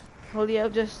him, Julio.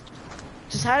 Just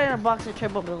hide in a box of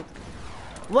turbo build.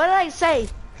 What did I say?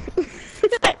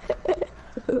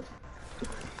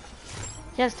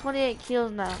 He has 28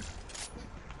 kills now.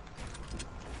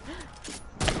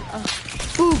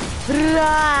 Ooh,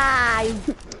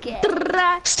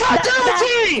 Stop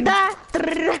doing how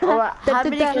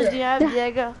many kills do you have,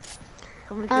 Diego?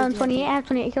 How many kills do you 28. I have? have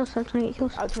 28 kills. I have 28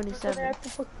 kills. I'm 27.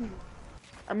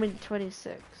 I mean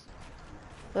 26.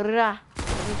 Ra,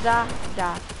 da,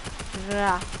 da,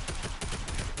 ra.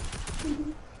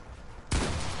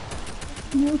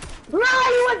 No, you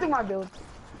went to my build.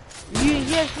 He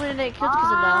has 28 kills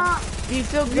because of now. Do you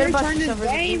feel good about yourself?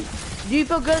 Do you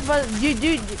feel good about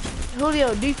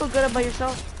Julio? Do you feel good about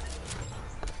yourself?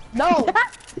 No.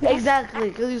 Exactly,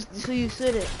 because you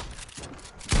said it.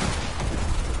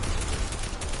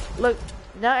 Look,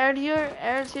 now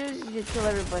Aaron's here, you can kill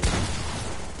everybody.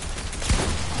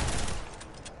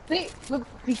 See, look.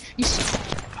 You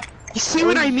see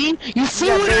what I mean? You see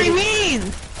what I mean?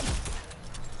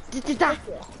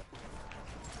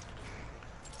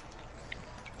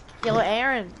 Yo,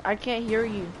 Aaron, I can't hear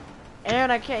you. Aaron,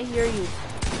 I can't hear you.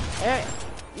 Aaron,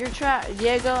 you're trapped.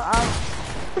 Diego,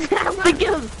 I'm gonna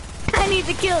kill him. I need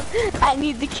the kills. I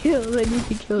need the kills. I need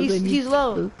the kills. he's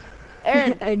low.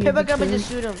 Aaron, pick back up and just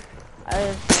shoot him.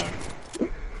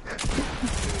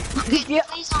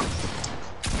 Please don't.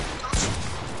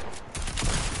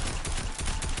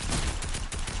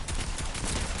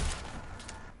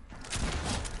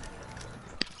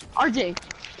 RJ,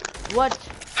 What?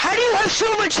 how do you have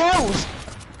so much health?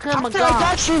 Oh my I god.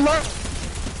 got you, look.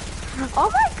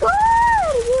 Oh my god!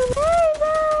 You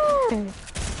made it!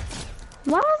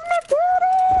 What was my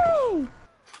building?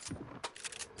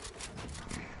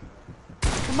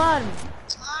 Come on. Oh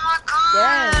my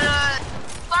god! Damn.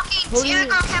 Fucking Who do you-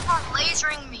 Diego kept on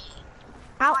lasering me.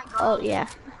 Ow. my God. Oh yeah.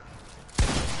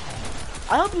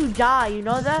 I hope you die, you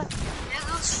know that?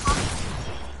 Diego's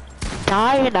fucking.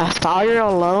 Die in a fire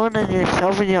alone and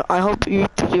yourself and your. I hope you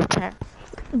took your parents.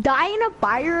 Die in a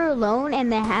fire alone and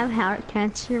then have heart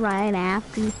cancer right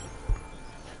after.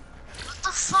 What the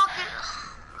fuck?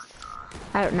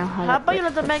 I don't know how. How that about you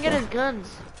let works, the man but get yeah. his guns?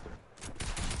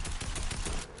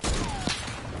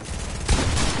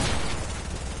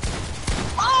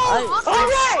 Oh, what the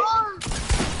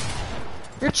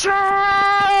fuck? You're troll!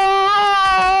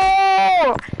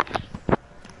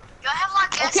 Y'all have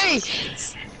like Okay.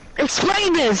 SMGs?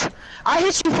 Explain this. I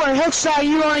hit you for a headshot.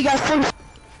 You only got 40.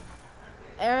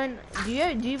 Aaron, do you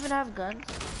even have guns?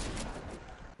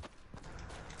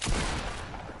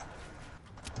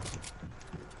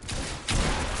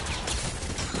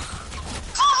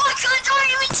 Oh my god,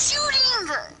 aren't even shooting!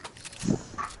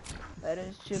 That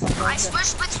is true. I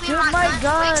switched between Shoot my, my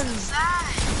guns way too guns.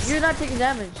 fast. You're not taking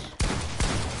damage.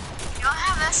 Y'all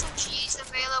have SMGs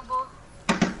available?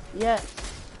 Yes.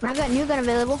 I got new gun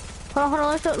available. Hold on,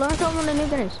 let me show them what the new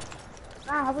gun is.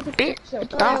 Ah, how about the quick shot?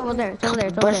 It's over there, it's over there,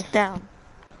 it's over there. Bust down.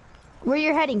 Where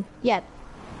you're heading? Yeah.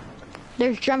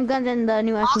 There's drum guns in the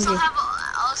new Also SMG.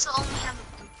 also only have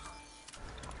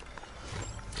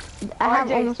I have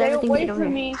RJ, almost stay everything away made over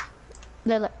from here. me.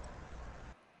 Look.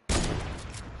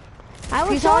 I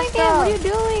was He's showing him. hostile. What are you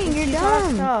doing? You're He's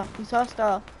dumb. hostile. He's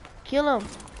hostile. Kill him.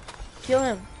 Kill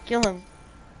him. Kill him.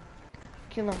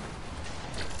 Kill him.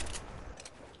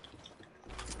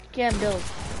 Can't build.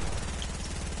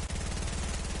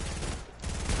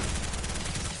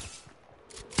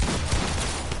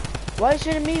 Why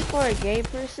shouldn't me for a gay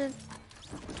person?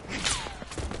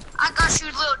 I got you,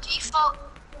 little default.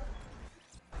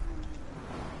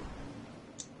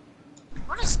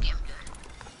 What is Skim doing?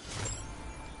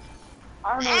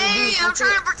 I don't know Hey, what I'm to do.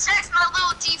 trying to protect my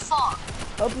little default.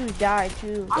 Hope you die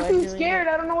too. by I'm too doing scared.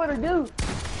 I don't know what to do.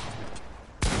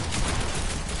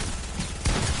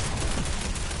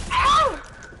 Ow!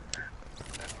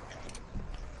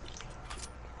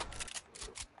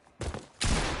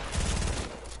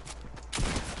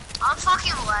 I'm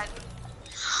fucking lagging.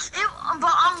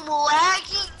 But I'm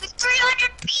lagging with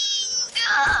 300 ping.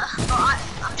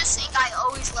 I'm just saying I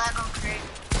always lag on creative.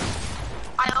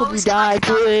 I Hope you always die lag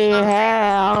to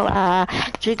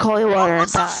hell. Drink holy water What and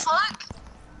the die. fuck?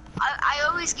 I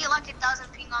always get like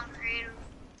 1,000 ping on creative.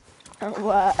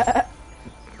 What?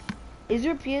 Is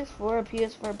your PS4 a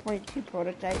PS4.2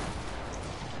 prototype?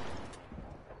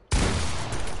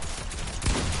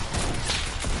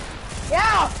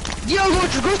 Yeah! Yo,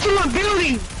 go to my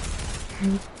building.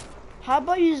 How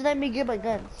about you just let me get my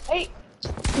guns? Hey,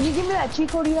 can you give me that cheat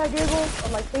code you had, Diego? Or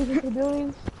like faces the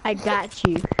buildings? I got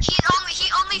you. He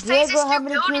only Diego, phases how through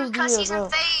many building kills do because you he's have, in bro?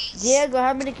 phase. Diego,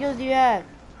 how many kills do you have?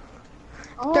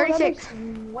 Oh, 36. that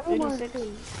makes way more 36?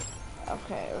 sense.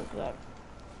 Okay, we're good.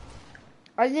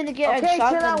 I was gonna get Okay, a chill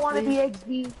shotgun, out, wanna be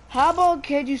please. XD. How about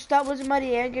could you stop wasting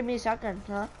money and give me a shotgun,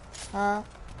 huh? Huh?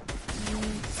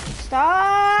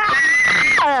 Stop!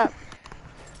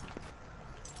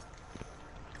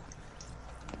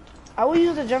 I will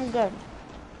use the drum gun.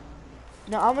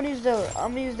 No, I'm gonna use the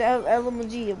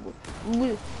LMG.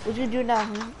 What you do now?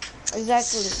 Huh?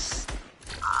 Exactly.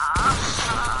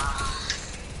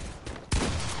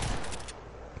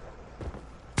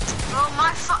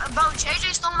 Bro,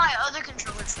 JJ stole my other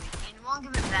controller from me and won't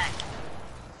give it back.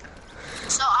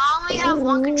 So I only have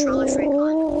one controller for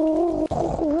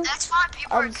you. That's why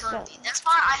people are killing me. That's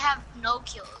why I have no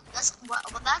kills. That's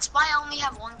why I only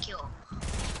have one kill.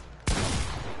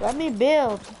 Let me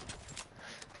build.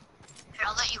 Here,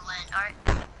 I'll let you land, alright?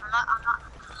 I'm not.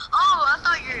 Oh,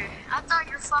 I thought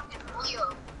you're fucking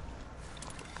Julio.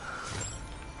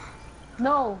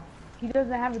 No, he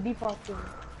doesn't have a default skin.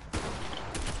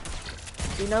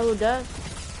 You know who does?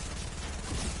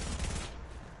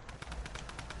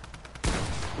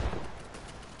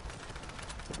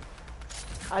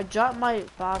 I dropped my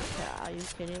Bobcat. Are you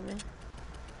kidding me?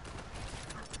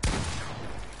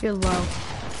 You're low.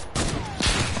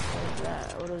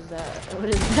 What is that? What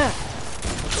is that?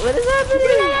 What is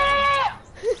happening?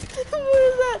 What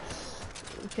is that?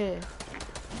 Okay.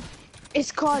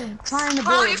 It's called trying to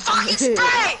Bro, build. you fucking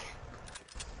spray!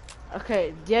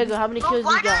 Okay, Diego, how many Bro, kills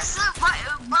why you got? does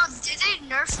bro, did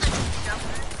they nerf the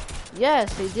jumper?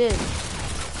 Yes, they did.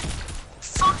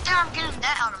 Fuck that, I'm getting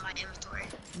that out of my inventory.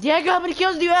 Diego, how many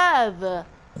kills do you have?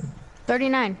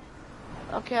 39.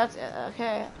 Okay,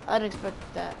 okay. I didn't expect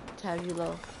that to have you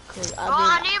low. Cause Bro,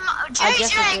 I need my I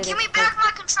guess I JJ. did Give me expect- back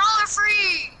my controller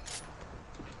free.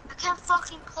 I can't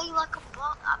fucking play like a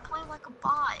bot. I play like a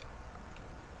bot.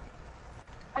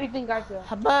 How do you think I feel?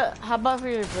 How about for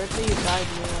your birthday you buy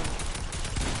me one?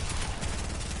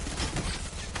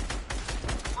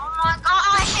 Oh my god,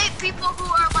 I hate people who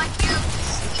are like you.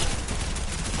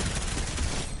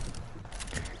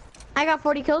 I got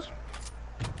 40 kills.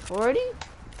 40?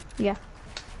 Yeah.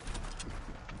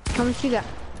 How much you got?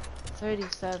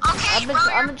 37. Okay, I've been bro, I've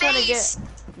your been trying to get face.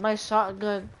 my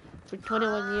shotgun for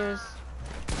 21 years.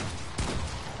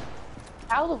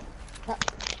 How the?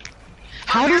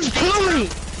 How did you kill me?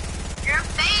 Your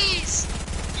face.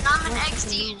 And I'm an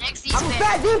XD, and XD's I'm a better.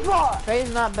 fat default. Face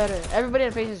is not better. Everybody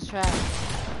in face is trash.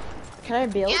 Can I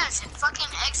build? Yes, and fucking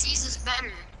XD's is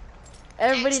better.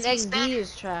 Everybody in XD's XD better.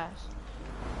 is trash.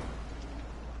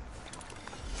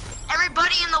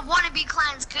 Everybody in the wannabe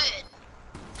clan's good.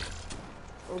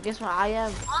 Well, guess what? I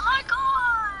am. Oh my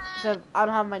god. Except I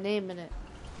don't have my name in it.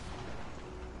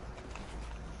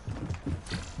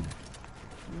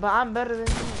 But I'm better than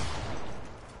you.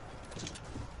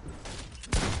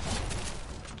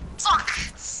 Fuck.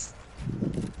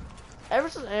 Ever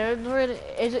since Aaron,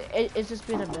 it's just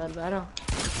been a build battle.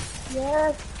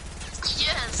 Yes.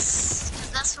 Yes, 'cause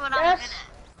that's what I'm Yes. good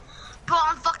at. Bro,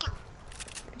 I'm fucking.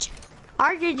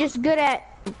 RJ just good at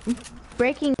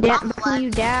breaking down, I'm breaking you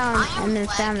lagging. down, I am and then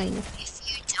lagging. spamming. If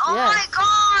you do, oh Yes. my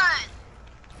god.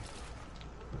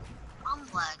 I'm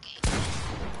lagging.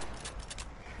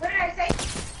 What did I say?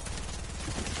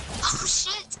 Oh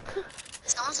shit.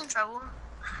 Someone's in trouble.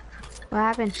 What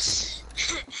happened?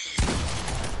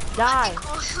 Die.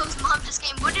 Cole's mom just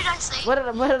came. What did I say? What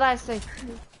did I say?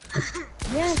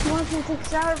 Yes, you want me to take a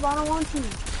shower, but I don't want to.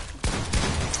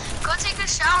 Go take a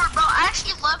shower, bro. I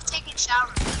actually love taking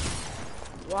showers.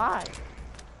 Why?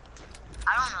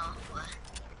 I don't know. What?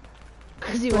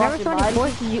 Cause you Whenever wash your somebody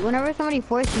body.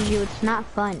 forces you, it's not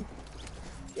fun.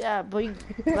 Yeah, but you,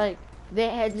 like they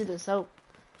hand you the soap,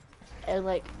 and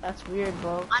like that's weird,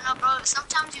 bro. I know, bro.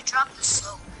 Sometimes you drop the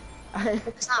soap.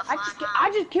 It's not fun.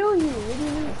 I just kill you. What do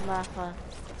you mean? It's not fun.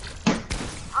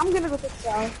 I'm gonna go take a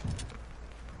shower.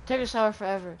 Take a shower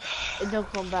forever, and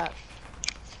don't come back.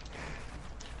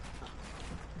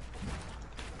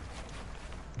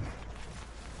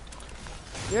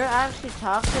 You're actually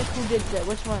toxic. Who did that?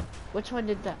 Which one? Which one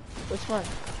did that? Which one?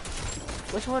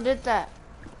 Which one did that?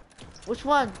 Which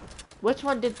one? Which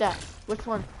one did that? Which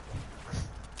one?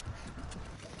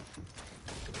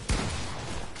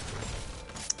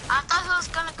 I thought he was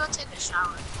gonna go take a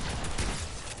shower.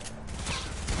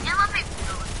 Yeah, let me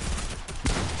do it.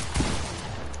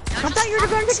 I thought you were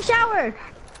going to take a shower.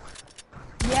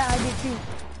 Yeah, I did too.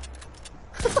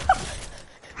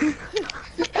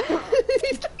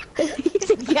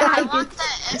 Yeah, I want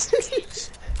that SMG.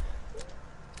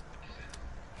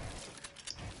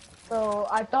 So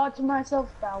I thought to myself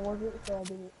that wasn't, so I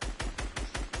did it.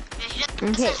 Yeah, he doesn't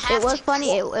Okay, have it was to.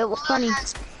 funny. It was Julio funny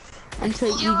has- until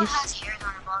you Julio just. has hairs on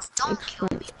her balls. Don't kill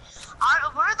explain. me.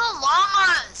 Where are the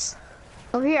llamas?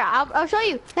 Over here, I'll show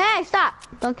you. Hey, stop!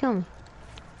 Don't kill me.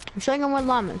 I'm showing him where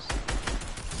llamas.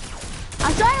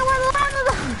 I'm showing him where the llamas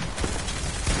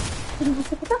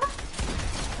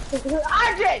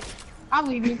RJ! I'm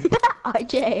leaving. are.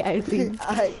 RJ, I think.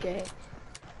 Okay.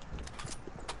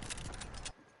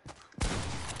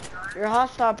 You're a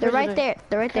hostile They're prisoner. right there.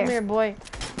 They're right Come there. here, boy.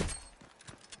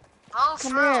 Oh,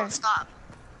 Come for real, here. stop.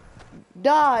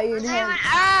 Die in Where's hell. even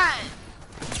at?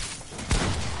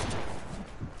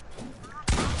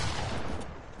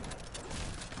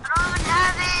 I don't even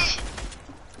have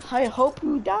it. I hope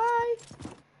you die.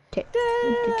 Take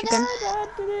the chicken.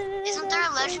 Isn't there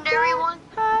a legendary one?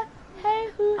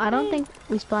 I don't think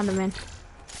we spawned them in.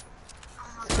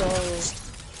 So,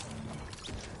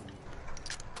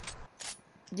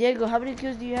 Diego, how many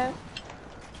kills do you have?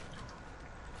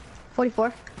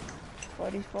 44.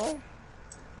 44.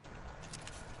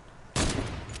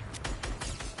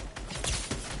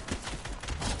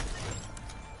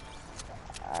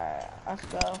 Alright, let's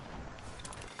go.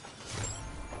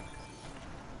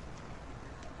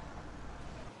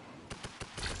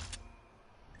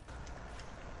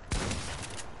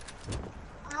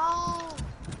 No.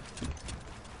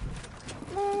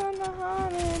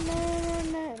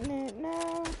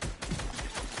 No.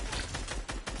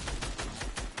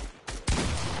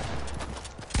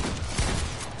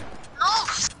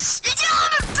 Did you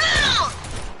have a build?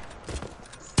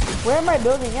 Where am I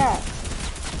building at?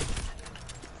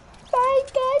 My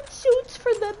God shoots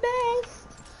for the best.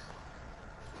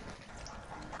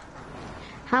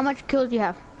 How much kills do you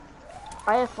have?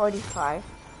 I have 45.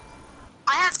 I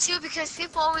I have 2 because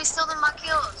people always stealing my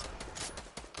kills.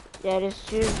 Yeah, it is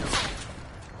true.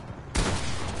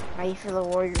 How you feel the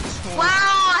Warriors can. Wow,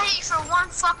 I hate you for 1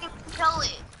 fucking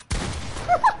pellet.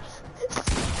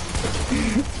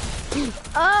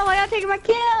 Oh, why y'all taking my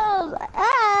kills?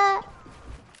 Ah!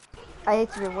 I hate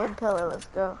you for 1 pillar, let's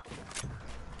go.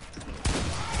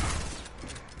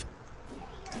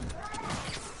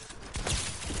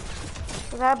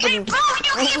 What's happening? Hey, bro,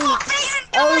 you keep on phasing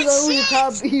I was through over my the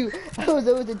top of you. I was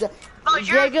over the top. Bro,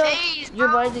 you're Diego, phased, you're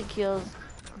bro. by the kills.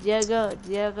 Diego. What?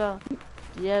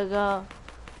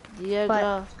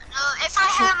 No, if I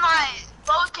had my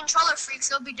bow controller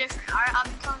freaks, it'll be different. Alright, I'll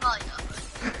be coming all up.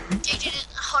 JJ didn't.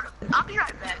 Hold up. I'll be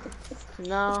right back.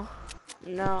 No,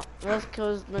 those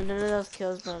kills, none of those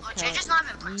kills don't Oh, count. JJ's not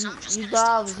even playing, so I'm just You gonna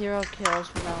got steal. 0 kills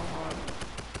from now on.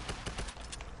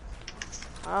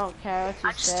 I don't care what you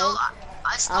I just say. stole.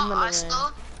 I'm gonna win.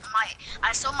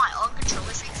 I stole my own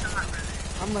controller freaks from my brother.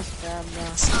 I'm a spam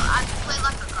now. So I can play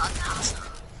like a god now. So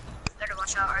better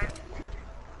watch out, right?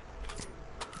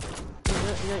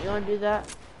 You wanna do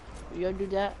that? You wanna do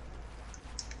that?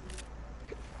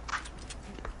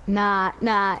 Nah.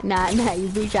 You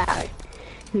be tired.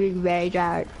 You be very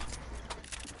tired.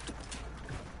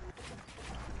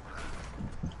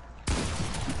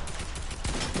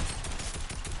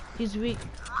 He's weak.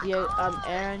 Yeah,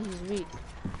 Aaron, he's weak.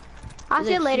 I'll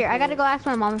see you later. I gotta go ask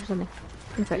my mom for something.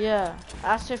 Okay. Yeah,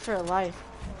 ask her for life.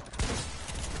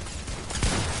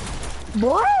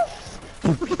 Boy?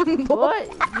 What?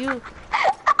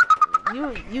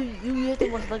 You hit the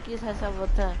most luckiest headshot of all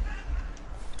time.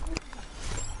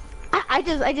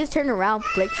 I just turned around,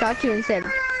 flick shot you and said,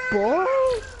 boy?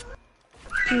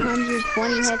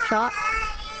 220 headshot.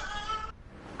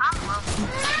 I'm low.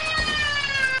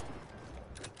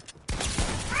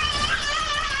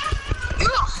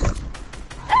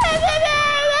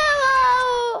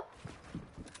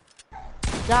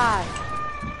 Die.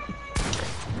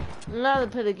 Another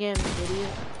play the game, idiot.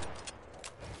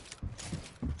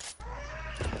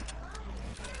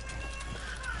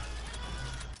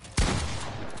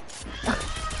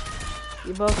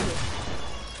 You both hit.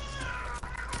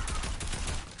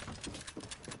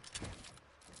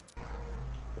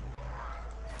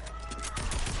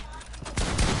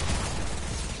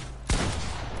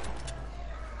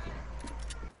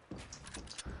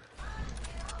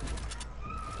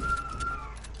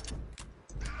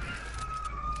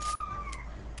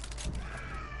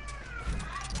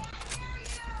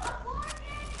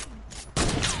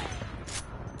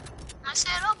 I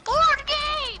said a board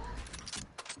game.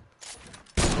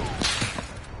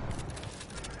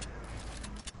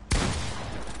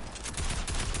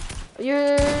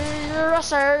 You're a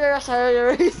wrestler, you're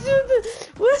a What is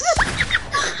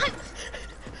that?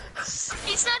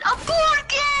 He said a board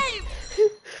game.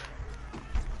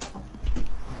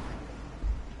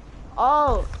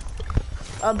 Oh,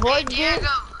 a board Hey, game? Diego,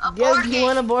 a Diego, board you game.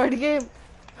 want a board game?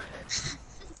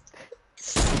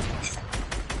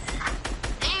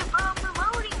 Hey, bro,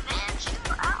 promoting, man.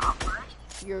 Chill out, bud.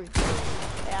 You're good.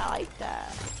 Yeah, I like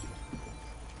that.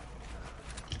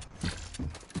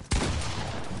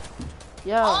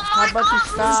 Yo, Oh how my about God, you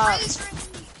who's stop?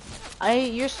 lasering me?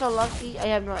 You're so lucky. I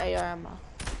have no AR ammo.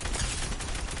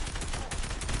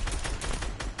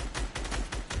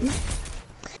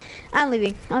 I'm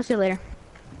leaving. I'll see you later.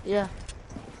 Yeah.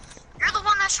 You're the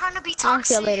one that's trying to be I'll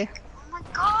toxic. see you later. Oh my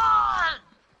God.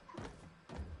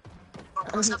 Bro,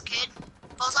 post up, kid.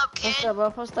 Post up, kid. Post up,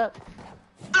 bro. Post up.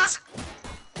 Post-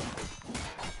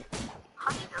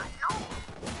 How do you not know?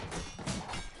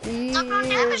 Don't do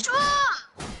damage to him.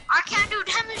 I can't do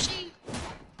damage to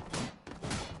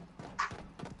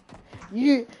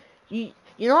you.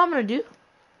 You know what I'm gonna do?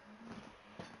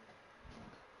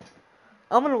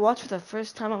 I'm gonna watch for the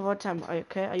first time of all time.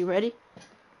 Okay, are you ready?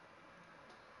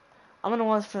 I'm gonna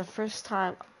watch for the first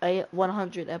time a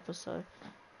 100 episode.